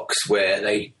Rock Box, where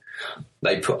they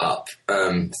put up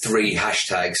 3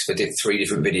 hashtags for 3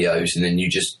 different videos, and then you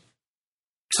just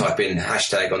type in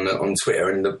hashtag on Twitter,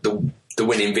 and the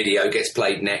winning video gets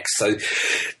played next. So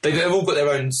they've all got their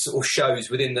own sort of shows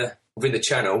within the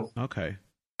channel. Okay.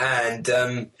 And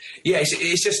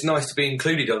it's just nice to be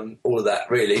included on all of that.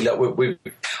 Really, like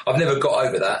I've never got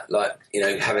over that. Like,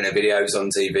 having our videos on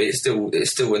TV, it's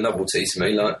still a novelty to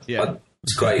me. Like,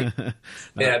 it's great.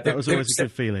 That was always a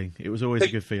good feeling. It was always a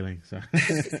good feeling. So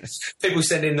people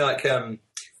sending like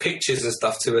pictures and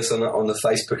stuff to us on the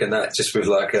Facebook and that, just with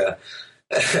like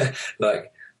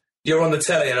like, you're on the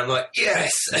telly, and I'm like,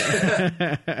 yes.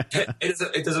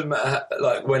 It doesn't matter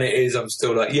like when it is. I'm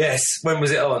still like, yes. When was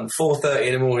it on? 4:30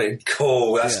 in the morning.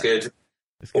 Cool, that's good.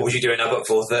 What was you doing up at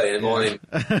 4:30 in the morning?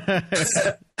 But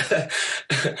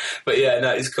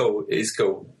it's cool. It's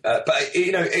cool. But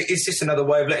it's just another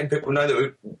way of letting people know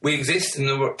that we exist and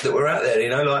that we're out there.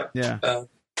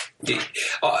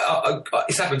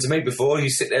 It's happened to me before. You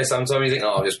sit there sometimes and you think,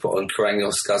 I'll just put on Kerrang or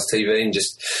Scuzz TV, and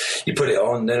just you put it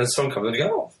on, and then a song comes and you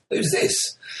go, who's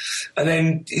this? And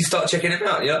then you start checking it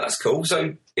out. That's cool.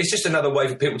 So it's just another way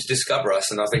for people to discover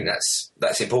us, and I think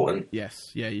that's important.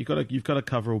 Yes, you've got to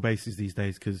cover all bases these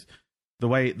days, because the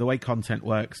way content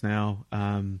works now.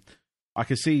 I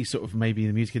could see sort of maybe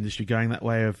the music industry going that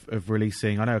way of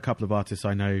releasing. I know a couple of artists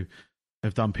I know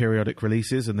have done periodic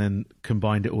releases and then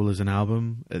combined it all as an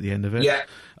album at the end of it. Yeah.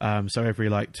 So every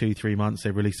like 2-3 months they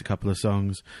release a couple of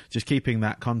songs, just keeping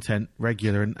that content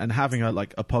regular and having a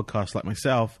podcast like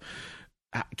myself,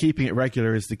 keeping it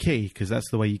regular is the key, because that's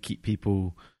the way you keep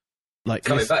people like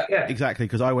coming back. Yeah, exactly.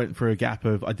 Because I went through a gap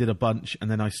of, I did a bunch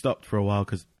and then I stopped for a while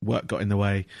because work got in the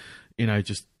way,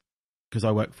 just because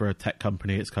I work for a tech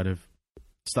company. It's kind of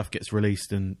stuff gets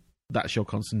released and that's your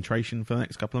concentration for the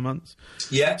next couple of months.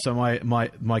 Yeah. So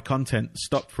my content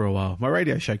stopped for a while. My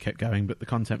radio show kept going, but the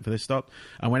content for this stopped.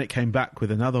 And when it came back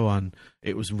with another one,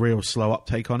 it was real slow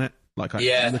uptake on it. Like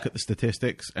I look at the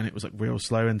statistics, and it was like real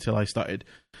slow until I started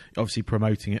obviously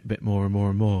promoting it a bit more and more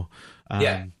and more.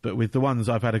 But with the ones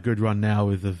I've had a good run now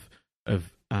with a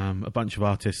bunch of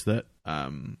artists that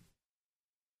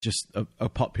just are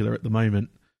popular at the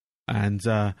moment, and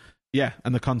Yeah,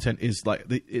 and the content is like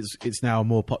it's now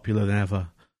more popular than ever,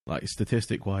 like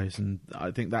statistic wise, and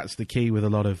I think that's the key with a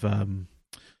lot of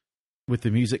with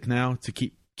the music now, to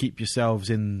keep yourselves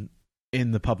in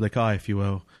the public eye, if you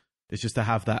will. It's just to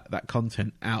have that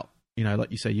content out. You know,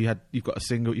 like you say, you've got a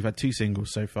single, you've had 2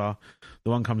 singles so far. The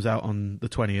one comes out on the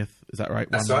 20th. Is that right?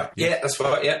 That's right. Yeah, that's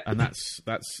right. Yeah, and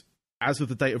that's as of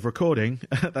the date of recording,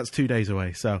 that's 2 days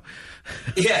away. So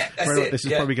yeah, that's it. This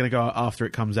is probably going to go out after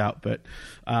it comes out, but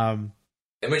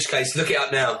in which case, look it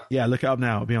up now. Yeah, look it up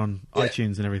now. It'll be on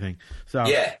iTunes and everything. So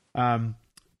yeah.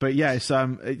 But yeah, it's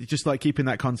just like keeping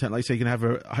that content. Like, so you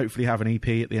can hopefully have an EP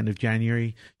at the end of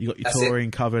January. You got your touring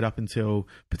covered up until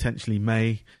potentially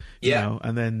May. You know?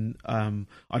 And then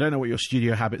I don't know what your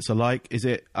studio habits are like. Is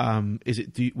it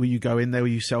will you go in there? Will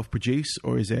you self-produce,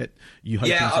 or is it you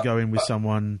hoping to go in with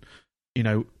someone, you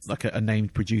know, like a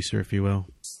named producer, if you will?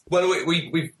 Well,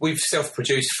 we've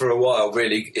self-produced for a while.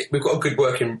 Really, we've got a good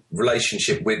working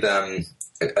relationship with a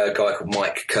guy called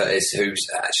Mike Curtis, who's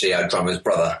actually our drummer's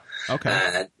brother. Okay.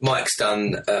 And Mike's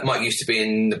done. Mike used to be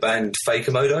in the band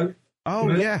Faker Modo. Oh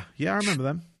yeah, I remember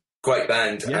them. Great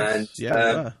band. Yes.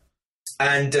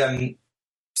 And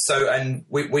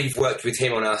we've worked with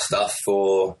him on our stuff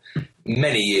for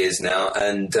many years now,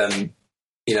 and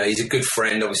you know, he's a good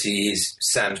friend. Obviously, he's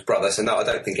Sam's brother, so no, I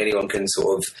don't think anyone can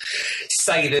sort of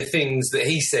say the things that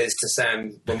he says to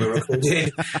Sam when we're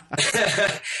recording,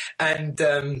 and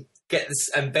get this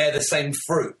and bear the same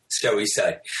fruit, shall we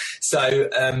say? So,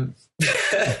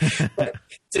 to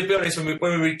be honest,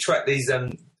 when we tracked these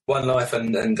One Life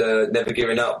and Never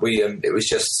Giving Up, it was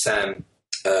just Sam,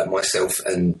 myself,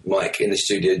 and Mike in the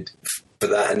studio for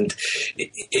that, and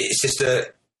it's just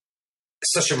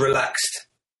such a relaxed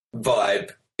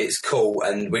vibe. It's cool,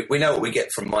 and we know what we get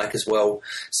from Mike as well.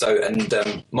 So,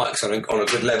 and Mike's on a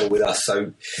good level with us,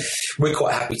 so we're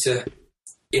quite happy to,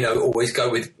 you know, always go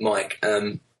with Mike.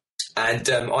 And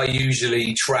I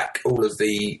usually track all of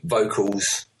the vocals,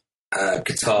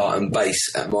 guitar and bass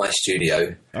at my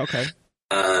studio. Okay.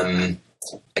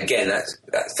 Again,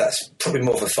 that's probably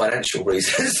more for financial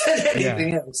reasons than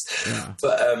anything else. Yeah.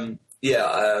 But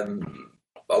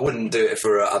I wouldn't do it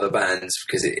for other bands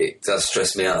because it does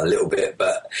stress me out a little bit.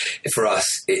 But for us,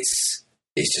 it's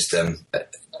just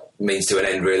means to an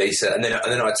end, really. So and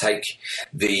then I take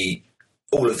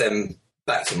all of them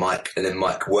back to Mike, and then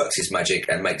Mike works his magic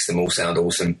and makes them all sound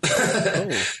awesome.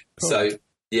 Cool. So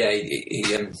yeah,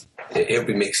 he'll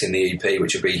be mixing the EP,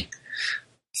 which will be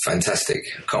fantastic.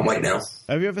 Can't wait now.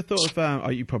 Have you ever thought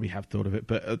of? You probably have thought of it,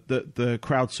 but the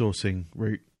crowdsourcing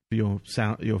route for your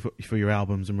sound, for your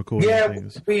albums and recording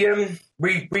things. We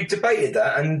debated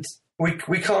that, and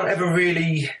we can't ever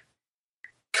really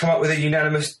come up with a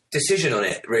unanimous decision on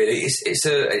it. Really, it's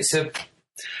a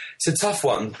tough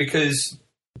one because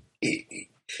it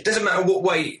doesn't matter what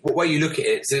way you look at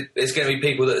it. There's going to be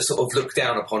people that sort of look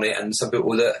down upon it, and some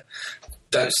people that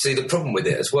don't see the problem with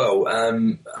it as well.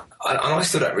 And I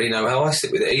still don't really know how I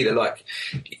sit with it either. Like,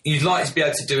 you'd like to be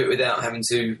able to do it without having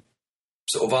to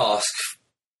sort of ask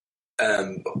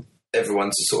everyone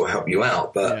to sort of help you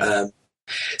out, but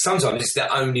sometimes it's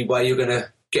the only way you're going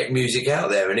to get music out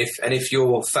there. And if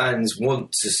your fans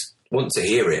want to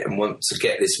hear it and want to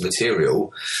get this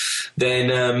material,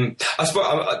 then I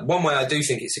suppose one way I do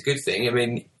think it's a good thing. I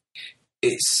mean,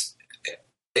 it's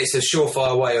a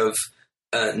surefire way of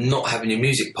not having your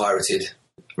music pirated,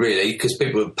 really, because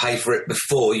people would pay for it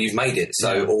before you've made it.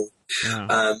 So,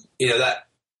 you know that.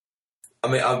 I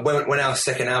mean, when our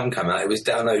second album came out, it was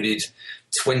downloaded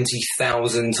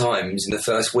 20,000 times in the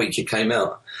first week it came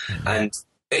out, and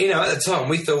you know, at the time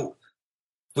we thought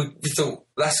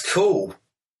that's cool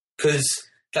because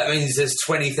that means there's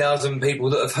 20,000 people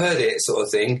that have heard it, sort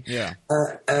of thing. Yeah.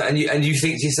 And you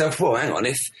think to yourself, well, hang on,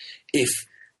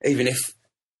 even if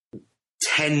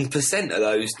 10% of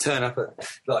those turn up at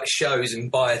like shows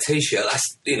and buy a T-shirt,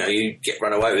 that's, you know, you get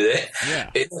run away with it. Yeah.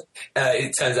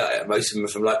 It turns out most of them are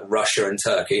from like Russia and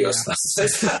Turkey or stuff.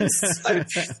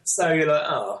 So you're like,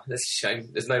 oh, that's a shame.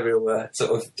 There's no real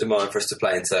sort of demand for us to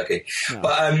play in Turkey. No.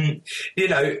 But you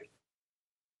know,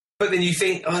 but then you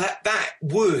think, oh, that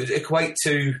would equate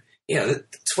to, you know,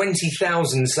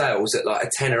 20,000 sales at like a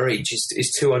tenner each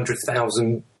is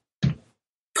 200,000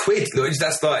 quid.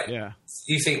 That's like,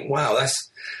 you think, wow,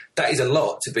 that is a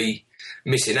lot to be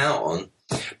missing out on.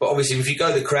 But obviously, if you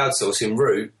go the crowdsourcing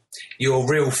route, your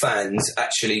real fans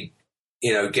actually,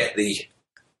 you know, get the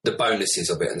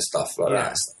bonuses of it and stuff like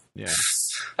that. Yeah.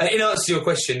 In answer to your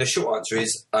question, the short answer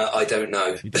is I don't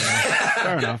know.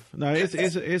 Fair enough. No, it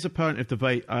is a point of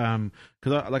debate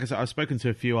because, like I said, I've spoken to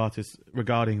a few artists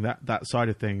regarding that side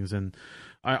of things, and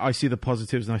I see the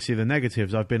positives and I see the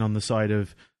negatives. I've been on the side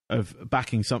of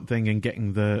backing something and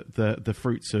getting the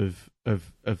fruits of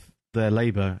their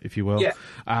labour, if you will. Yeah.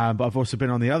 But I've also been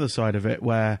on the other side of it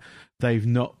where they've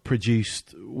not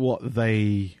produced what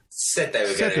they said they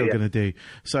were going to do.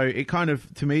 So it kind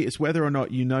of, to me, it's whether or not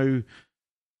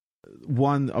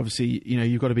one, obviously,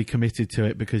 you've got to be committed to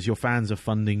it because your fans are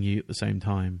funding you at the same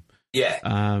time. Yeah.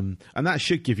 And that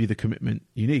should give you the commitment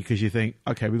you need because you think,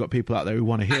 okay, we've got people out there who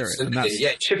want to hear Absolutely. it. And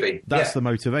it should be. That's the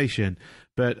motivation.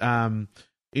 But,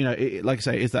 like I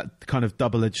say, it's that kind of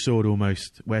double-edged sword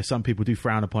almost where some people do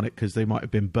frown upon it because they might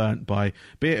have been burnt by,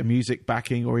 be it a music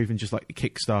backing or even just like a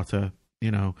Kickstarter,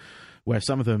 where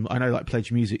some of them, I know like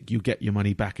Pledge Music, you get your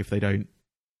money back if they don't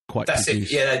quite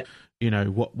produce,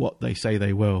 what they say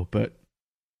they will. But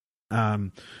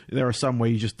there are some where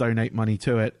you just donate money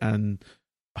to it and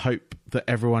hope that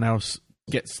everyone else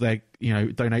gets their,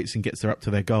 donates and gets up to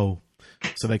their goal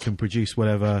so they can produce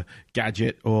whatever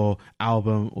gadget or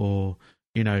album or,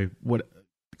 what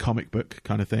comic book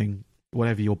kind of thing,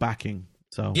 whatever you're backing.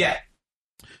 So yeah.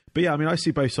 But yeah, I mean, I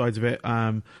see both sides of it.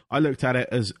 I looked at it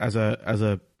as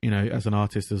an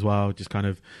artist as well. Just kind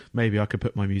of maybe I could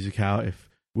put my music out.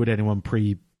 Would anyone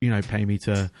pay me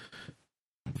to?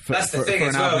 That's the thing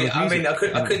as well. I mean, I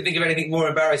couldn't think of anything more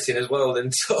embarrassing as well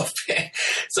than sort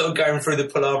of going through the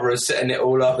palaver of setting it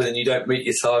all up and then you don't meet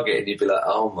your target and you'd be like,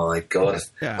 oh my god,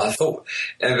 I thought,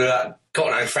 and be like,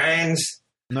 got no fans.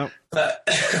 No,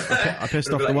 I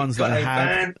pissed off the ones that I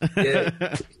had.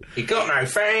 Yeah. You got no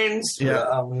fans. Yeah. Like,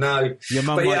 oh no. Your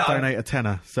mum might donate a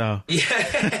tenner. So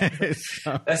yeah,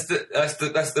 that's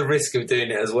the risk of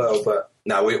doing it as well. But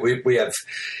no, we have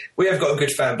got a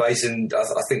good fan base, and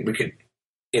I think we could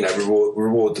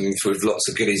reward them with lots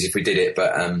of goodies if we did it.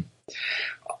 But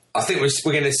I think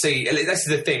we're going to see. That's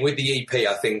the thing with the EP.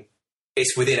 I think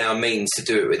it's within our means to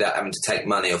do it without having to take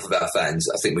money off of our fans.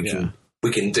 I think we can.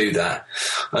 We can do that.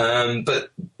 But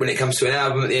when it comes to an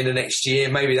album at the end of next year,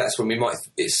 maybe that's when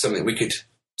it's something we could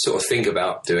sort of think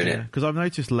about doing it. Because I've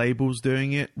noticed labels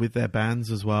doing it with their bands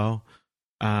as well.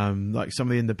 Like some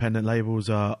of the independent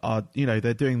labels are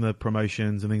they're doing the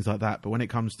promotions and things like that. But when it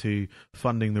comes to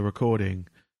funding the recording,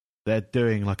 they're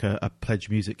doing like a Pledge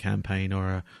Music campaign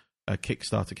or a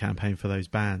Kickstarter campaign for those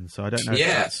bands. So I don't know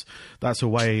if that's a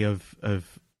way of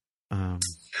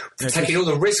taking all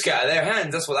the risk out of their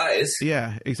hands. That's what that is.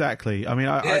 Yeah, exactly. I mean,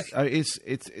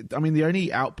 I mean, the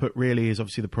only output really is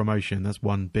obviously the promotion. That's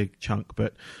one big chunk,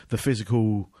 but the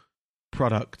physical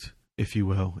product, if you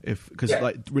will, because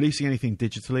like releasing anything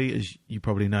digitally, as you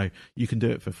probably know, you can do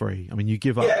it for free. I mean, you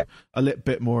give up a little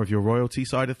bit more of your royalty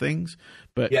side of things,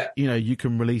 but you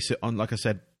can release it on, like I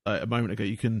said a moment ago,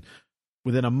 you can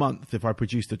within a month. If I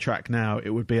produced a track now, it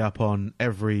would be up on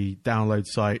every download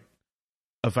site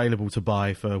available to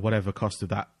buy for whatever cost of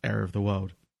that area of the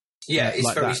world. Yeah, it's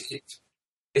like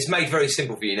it's made very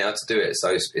simple for you now to do it. So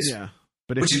it's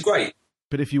which is great.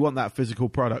 But if you want that physical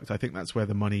product, I think that's where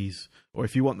the money's. Or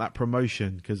if you want that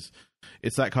promotion, because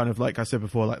it's that kind of, like I said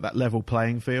before, like that level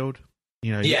playing field.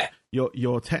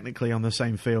 You're technically on the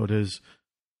same field as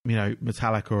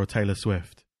Metallica or Taylor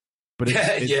Swift, but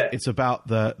it's about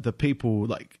the people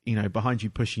behind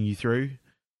you pushing you through.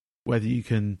 Whether you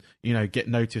can, get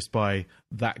noticed by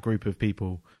that group of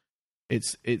people,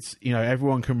 it's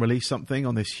everyone can release something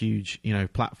on this huge,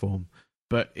 platform,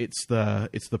 but it's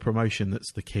the promotion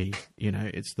that's the key.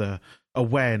 It's the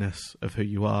awareness of who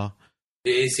you are.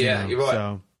 It is, yeah, you're right.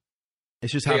 So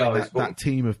it's just having that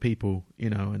team of people,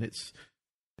 and it's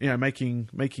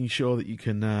making sure that you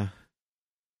can,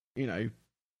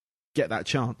 get that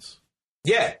chance.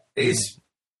 Yeah, it is.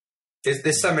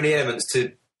 There's so many elements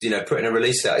to. Putting a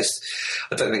release out,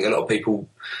 I don't think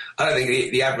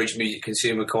the average music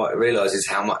consumer quite realises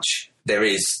how much there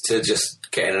is to just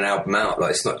getting an album out.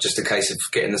 Like, it's not just a case of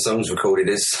getting the songs recorded.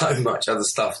 There's so much other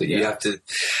stuff that you have to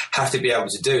be able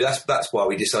to do. That's why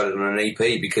we decided on an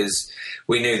EP, because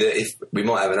we knew that if we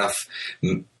might have enough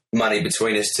money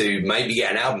between us to maybe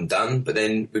get an album done, but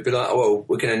then we'd be like, oh, well,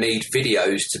 we're going to need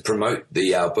videos to promote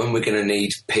the album. We're going to need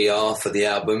PR for the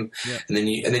album. Yeah. And then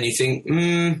you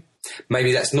think,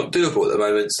 maybe that's not doable at the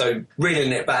moment. So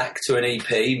reeling it back to an EP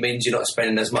means you're not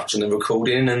spending as much on the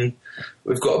recording, and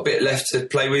we've got a bit left to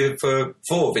play with for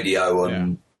video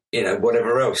and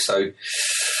whatever else. So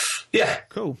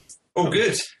cool, all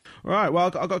good. All right. Well,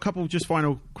 I've got a couple of just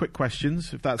final quick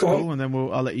questions, if that's cool, and then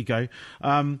I'll let you go.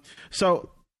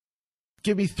 So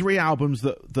give me 3 albums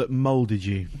that molded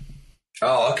you.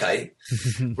 Oh, okay.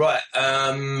 Right.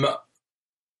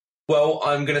 Well,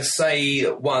 I'm going to say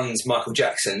one's Michael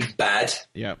Jackson, Bad.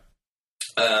 Yeah.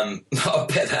 I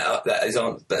bet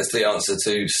that's the answer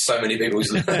to so many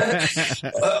people's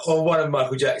or one of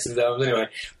Michael Jackson's albums anyway.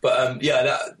 But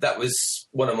that was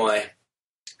one of my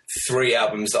 3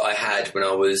 albums that I had when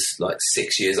I was like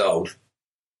 6 years old,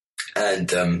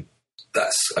 and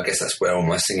I guess that's where all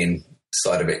my singing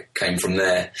side of it came from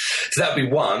there. So that'd be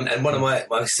one, and one of my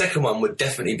second one would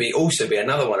definitely be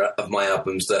another one of my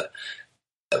albums that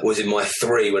was in my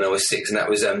 3 when I was 6, and that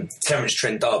was Terence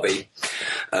Trent D'Arby.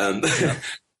 The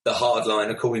hard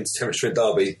line according to Terence Trent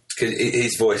D'Arby, because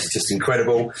his voice is just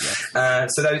incredible. So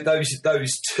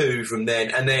those 2 from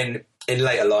then, and then in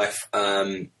later life,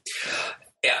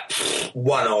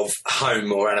 one of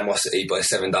Home or Animosity by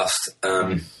Seven Dust.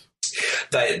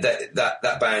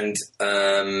 That band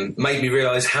made me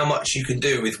realise how much you can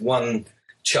do with one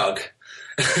chug.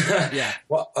 Yeah,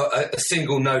 a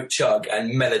single note chug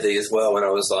and melody as well. And I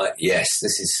was like, yes,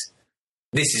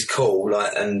 this is cool.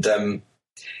 Like, and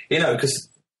because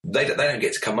they don't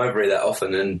get to come over here that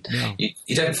often, and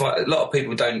you don't find a lot of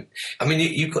people don't. I mean,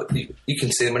 you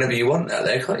can see them whenever you want out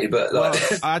there, can't you? But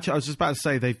actually, I was just about to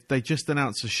say they just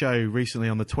announced a show recently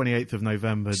on the 28th of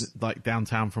November, like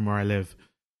downtown from where I live.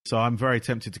 So I'm very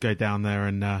tempted to go down there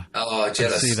and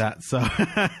jealous. See that. So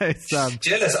it's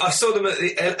jealous. I saw them at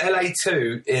the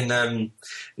LA2 in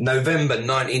November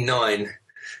 '99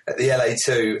 at the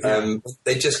LA2. Yeah.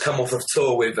 They'd just come off of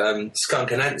tour with Skunk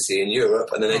Anansie in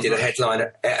Europe, and then they did a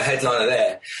headliner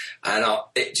there, and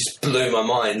it just blew my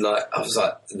mind. Like, I was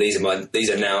like, these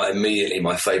are now immediately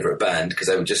my favourite band, because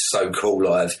they were just so cool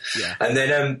live. Yeah. And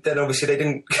then obviously they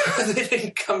didn't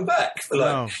come back for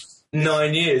like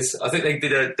 9 years. I think they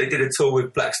did a tour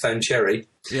with Blackstone Cherry.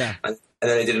 Yeah. And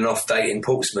then they did an off date in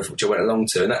Portsmouth, which I went along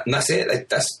to, and that's it.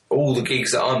 That's all the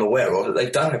gigs that I'm aware of that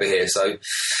they've done over here. So,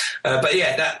 but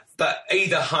yeah, that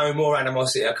either Home or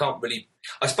Animosity. I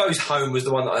suppose Home was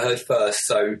the one that I heard first.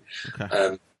 So,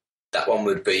 that one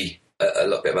would be a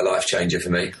lot bit of a life changer for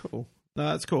me. Cool. No,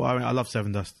 that's cool. I mean, I love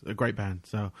Seven Dust, a great band.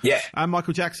 So yeah, and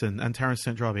Michael Jackson and Terence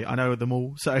Trent D'Arby. I know them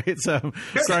all. So it's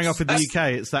growing up in the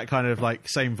UK, it's that kind of like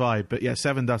same vibe. But yeah,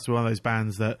 Seven Dust were one of those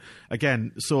bands that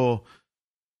again saw,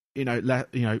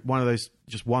 one of those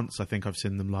just once. I think I've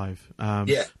seen them live.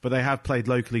 But they have played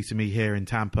locally to me here in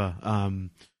Tampa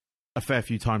a fair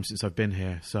few times since I've been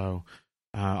here. So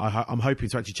I'm hoping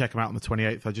to actually check them out on the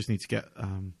 28th. I just need to get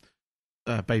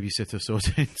babysitter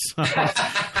sorted.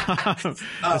 So,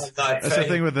 that's the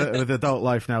thing with adult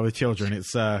life now with children.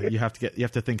 It's you have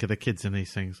to think of the kids in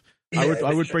these things. Yeah,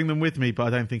 I would bring them with me, but I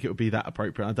don't think it would be that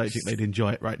appropriate. I don't think they'd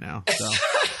enjoy it right now. So.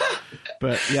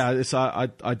 But yeah,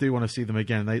 I do want to see them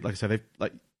again. They, like I said,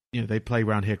 they play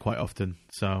around here quite often.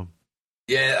 So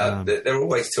yeah, they're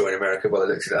always touring America by the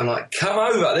looks of it. I'm like, come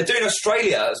over. They're doing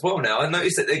Australia as well now. I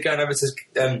noticed that they're going over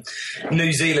to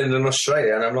New Zealand and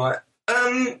Australia, and I'm like,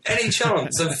 any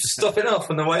chance of stopping off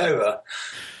on the way over?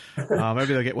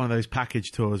 Maybe they'll get one of those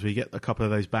package tours where you get a couple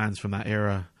of those bands from that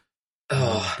era.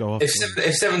 Go off.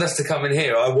 If Seven Dust to come in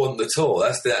here, I want the tour.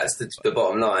 That's the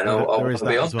bottom line. I'll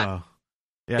be on as well.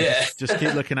 Yeah. Just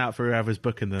keep looking out for whoever's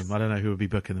booking them. I don't know who would be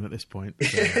booking them at this point.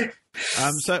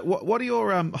 So, what are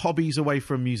your hobbies away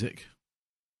from music?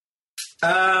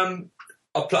 I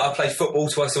play football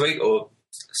twice a week, or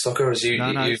soccer, as you.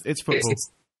 No, it's football.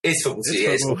 It's football.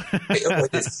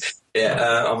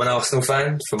 Yeah, I'm an Arsenal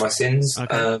fan for my sins.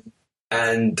 Okay.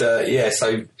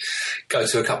 So go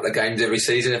to a couple of games every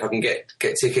season if I can get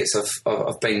tickets.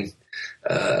 I've been.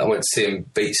 I went to see him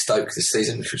beat Stoke this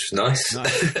season, which was nice. So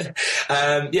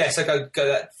go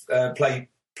that play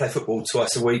football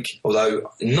twice a week, although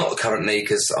not currently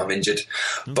because I'm injured.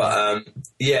 Mm-hmm. But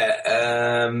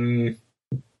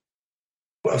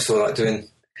what else do I like doing?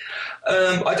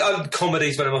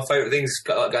 Comedy's one of my favourite things.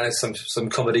 Like going to some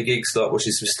comedy gigs, like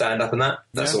watching some stand up and that.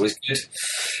 That's always good.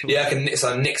 Cool. Yeah, I can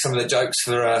nick some of the jokes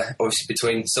for obviously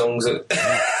between songs.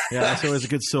 Yeah, that's always a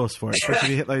good source for it, especially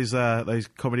if you hit those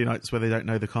comedy nights where they don't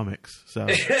know the comics. So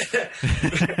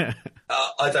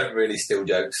I don't really steal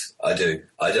jokes. I do.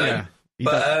 I don't. Yeah.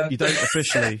 You don't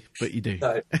officially, but you do.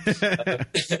 But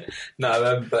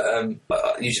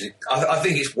usually, I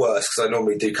think it's worse because I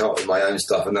normally do come up with my own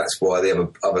stuff, and that's why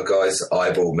the other guys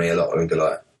eyeball me a lot and be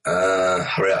like,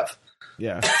 "Hurry up."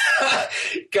 Yeah.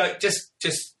 Go, just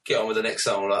get on with the next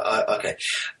song. Like, okay.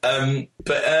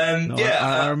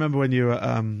 I remember when you were.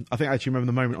 I think I actually remember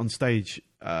the moment on stage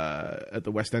at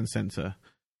the West End Centre,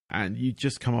 and you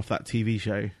just come off that TV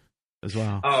show as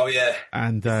well. Oh yeah.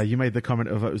 And you made the comment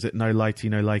of, was it no lighty,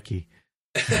 no likey?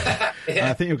 Yeah. And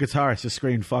I think your guitarist just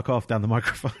screamed "fuck off" down the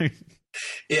microphone.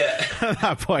 Yeah. At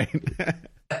that point.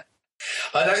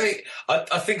 I don't think.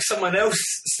 I think someone else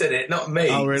said it, not me.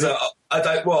 Oh, really? So I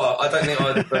don't think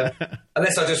I'd.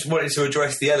 Unless I just wanted to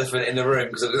address the elephant in the room,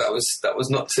 because that was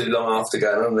not too long after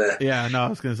going on there. Yeah, no, I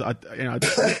was going to say, I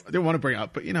didn't want to bring it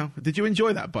up, but did you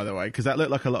enjoy that, by the way? Because that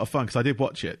looked like a lot of fun. Because I did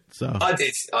watch it. So I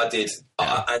did.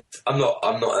 Yeah. And I'm not.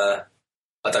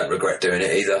 I don't regret doing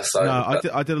it either. So no,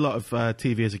 I did a lot of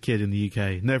TV as a kid in the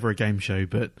UK. Never a game show,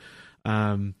 but.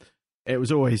 It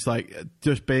was always like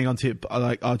just being on TV,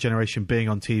 like our generation being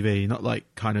on TV, not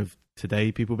like kind of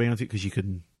today people being on TV, because you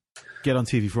can get on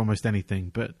TV for almost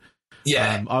anything. But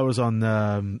yeah, I was on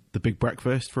The Big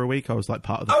Breakfast for a week. I was like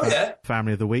part of the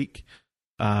Family of the Week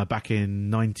back in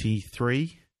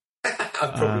 '93.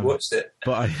 I probably watched it.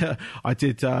 But I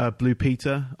did Blue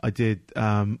Peter. I did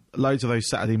loads of those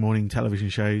Saturday morning television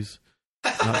shows,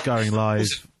 going live,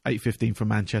 8:15 from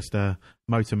Manchester,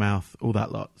 Motormouth, all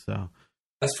that lot. So.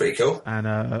 That's pretty cool. And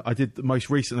I did most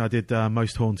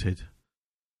Haunted.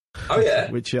 Oh yeah.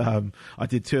 Which I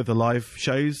did 2 of the live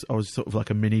shows. I was sort of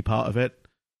like a mini part of it.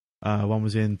 One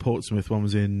was in Portsmouth, one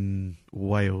was in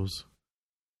Wales.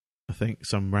 I think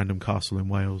some random castle in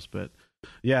Wales. But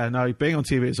yeah, no, being on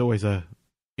TV is always I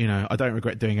don't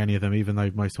regret doing any of them, even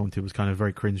though Most Haunted was kind of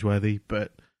very cringeworthy.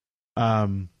 But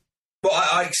well,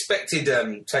 I expected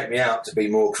Take Me Out to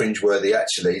be more cringeworthy,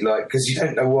 actually, because you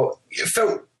don't know what it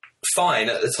felt. Fine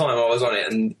at the time I was on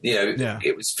it, and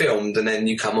it was filmed, and then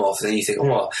you come off, and then you think, I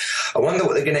wonder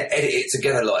what they're going to edit it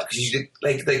together like,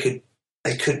 because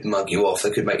they could mug you off,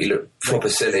 they could make you look proper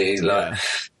silly, and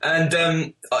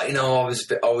I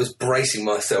was bracing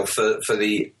myself for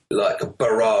the a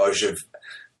barrage of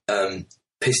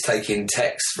piss taking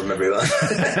texts from everyone,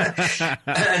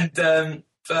 and.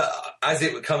 But as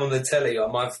it would come on the telly,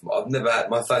 my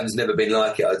phone's never been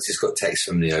like it. I just got texts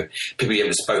from people you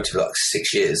haven't spoke to for like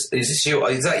 6 years. Is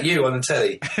that you on the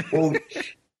telly? Well,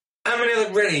 how many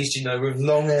other Rennies do you know with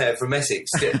long hair from Essex?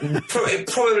 It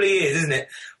probably is, isn't it?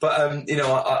 But I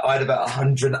had about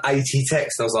 180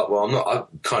 texts. And I was like, well, I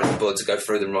can't even bother to go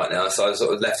through them right now. So I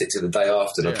sort of left it to the day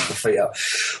after, and I put my feet up.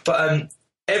 But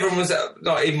everyone was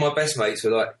even my best mates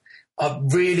were like, I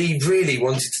really, really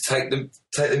wanted to take the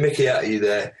mickey out of you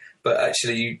there, but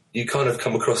actually you kind of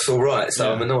come across all right,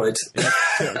 so I'm annoyed. Yeah,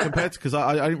 compared to, because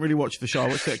I didn't really watch the show. I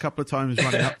watched it a couple of times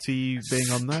running up to you being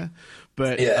on there,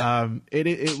 but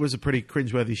it was a pretty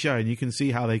cringeworthy show, and you can see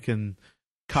how they can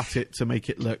cut it to make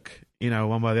it look,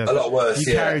 one way or the other. A lot worse.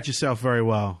 You carried yourself very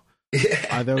well.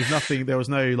 Yeah. There was nothing. There was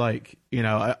no I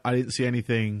didn't see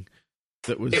anything.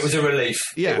 It was a relief.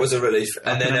 Yeah, it was a relief.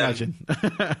 And I can imagine.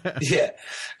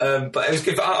 But it was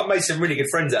good. I made some really good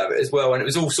friends out of it as well, and it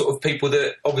was all sort of people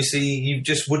that obviously you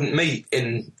just wouldn't meet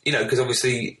in, because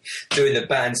obviously doing the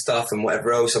band stuff and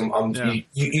whatever else,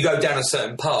 you go down a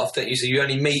certain path, don't you? So you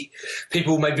only meet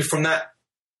people maybe from that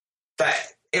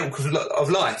ilk of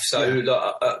life. So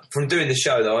from doing the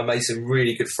show, though, I made some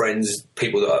really good friends,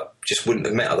 people that I just wouldn't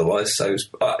have met otherwise. So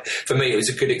for me, it was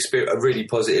a good experience, a really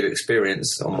positive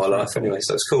experience on my life anyway.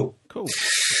 So it's cool. Cool.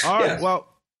 All right. Well,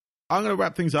 I'm going to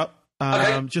wrap things up.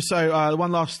 Okay. Just so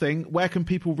one last thing, where can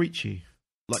people reach you?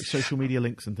 Like social media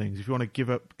links and things, if you want to give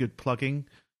up good plugging.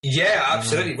 Yeah,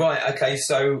 absolutely. Right. Okay.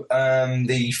 So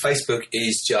the Facebook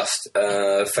is just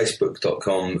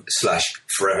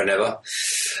facebook.com/forevernever.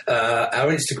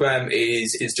 Our Instagram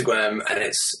is Instagram,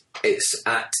 and it's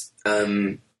at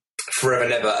Forever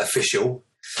Never Official.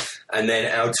 And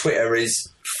then our Twitter is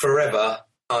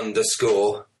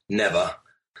forever_never.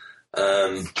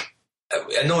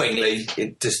 Annoyingly,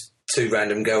 just 2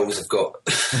 random girls have got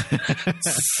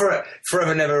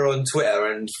Forever Never on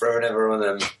Twitter and Forever Never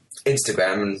on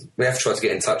Instagram, and we have tried to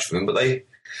get in touch with them, but they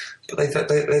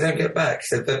don't get back.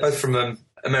 They're both from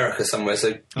America somewhere, so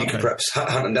you can perhaps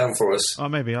hunt them down for us. Oh,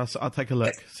 maybe I'll take a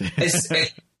look.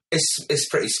 It's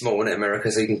pretty small in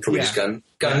America, so you can probably just go and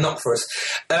knock for us.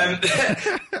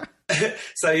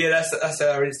 So yeah, that's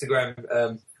our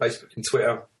Instagram, Facebook, and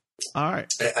Twitter. All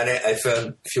right. And if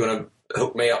you want to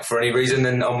hook me up for any reason,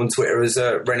 then I'm on Twitter as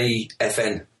Rennie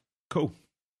FN. Cool.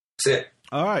 That's it.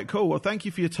 All right, cool. Well, thank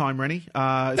you for your time, Rennie.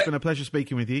 It's been a pleasure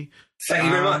speaking with you. Thank you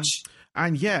very much.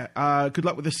 And good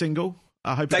luck with the single.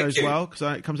 I hope it goes well, because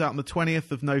it comes out on the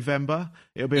 20th of November.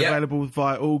 It'll be available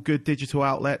via all good digital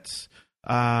outlets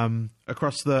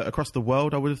across the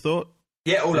world, I would have thought.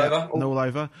 Yeah, all over. All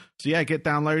over. So get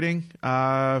downloading.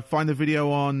 Find the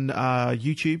video on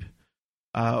YouTube.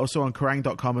 Also on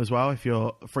Kerrang!.com as well, if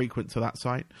you're frequent to that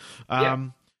site.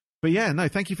 But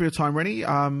thank you for your time, Rennie.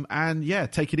 And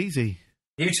take it easy.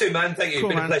 You too, man. Thank you.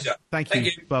 Cool, it's been a pleasure. Thank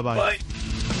you. Bye-bye. Bye.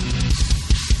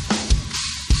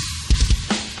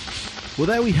 Well,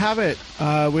 there we have it.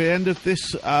 We end of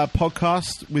this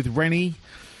podcast with Rennie.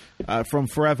 from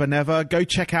Forever Never. Go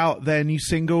check out their new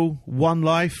single, One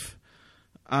Life.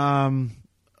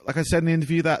 Like I said in the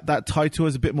interview, that title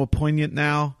is a bit more poignant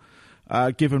now,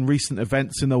 given recent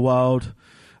events in the world.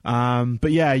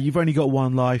 But yeah, you've only got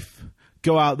one life.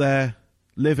 Go out there,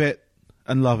 live it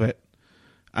and love it,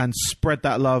 and spread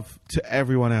that love to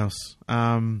everyone else.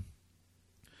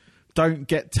 Don't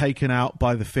get taken out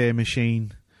by the fear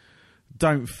machine.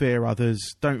 Don't fear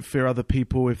others. Don't fear other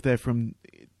people if they're from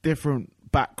different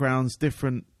backgrounds,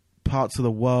 different parts of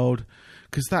the world,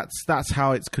 because that's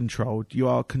how it's controlled. You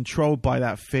are controlled by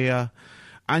that fear,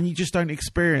 and you just don't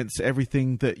experience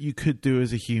everything that you could do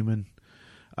as a human.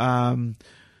 It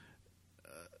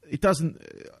doesn't,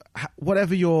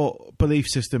 whatever your belief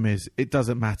system is, it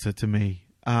doesn't matter to me.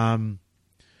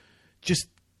 Just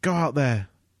go out there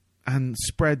and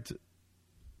spread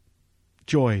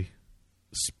joy.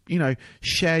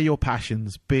 Share your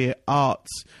passions, be it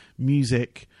arts,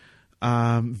 music,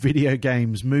 video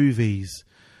games, movies,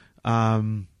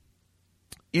 whatever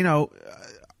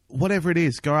it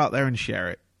is, go out there and share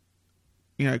it.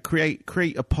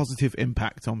 Create a positive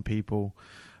impact on people,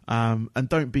 and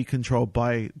don't be controlled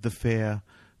by the fear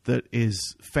that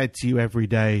is fed to you every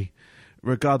day,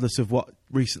 regardless of what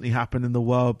recently happened in the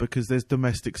world, because there's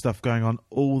domestic stuff going on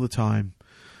all the time.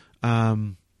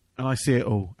 And I see it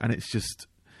all, and it's just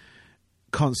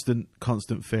constant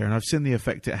fear. And I've seen the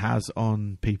effect it has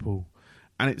on people,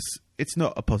 and it's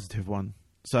not a positive one.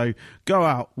 So go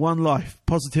out, one life,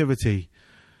 positivity.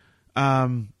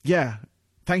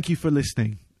 Thank you for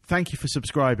listening. Thank you for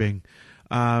subscribing.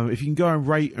 If you can go and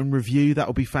rate and review, that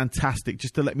will be fantastic,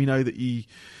 just to let me know that you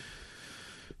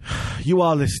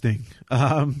are listening.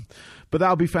 But that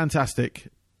would be fantastic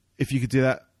if you could do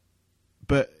that.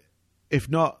 But if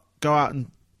not, go out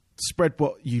and spread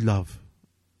what you love,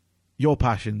 your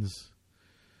passions,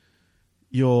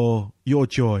 your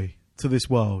joy to this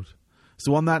world.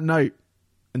 So on that note,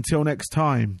 until next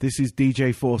time, this is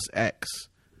DJ Force X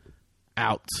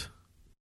out.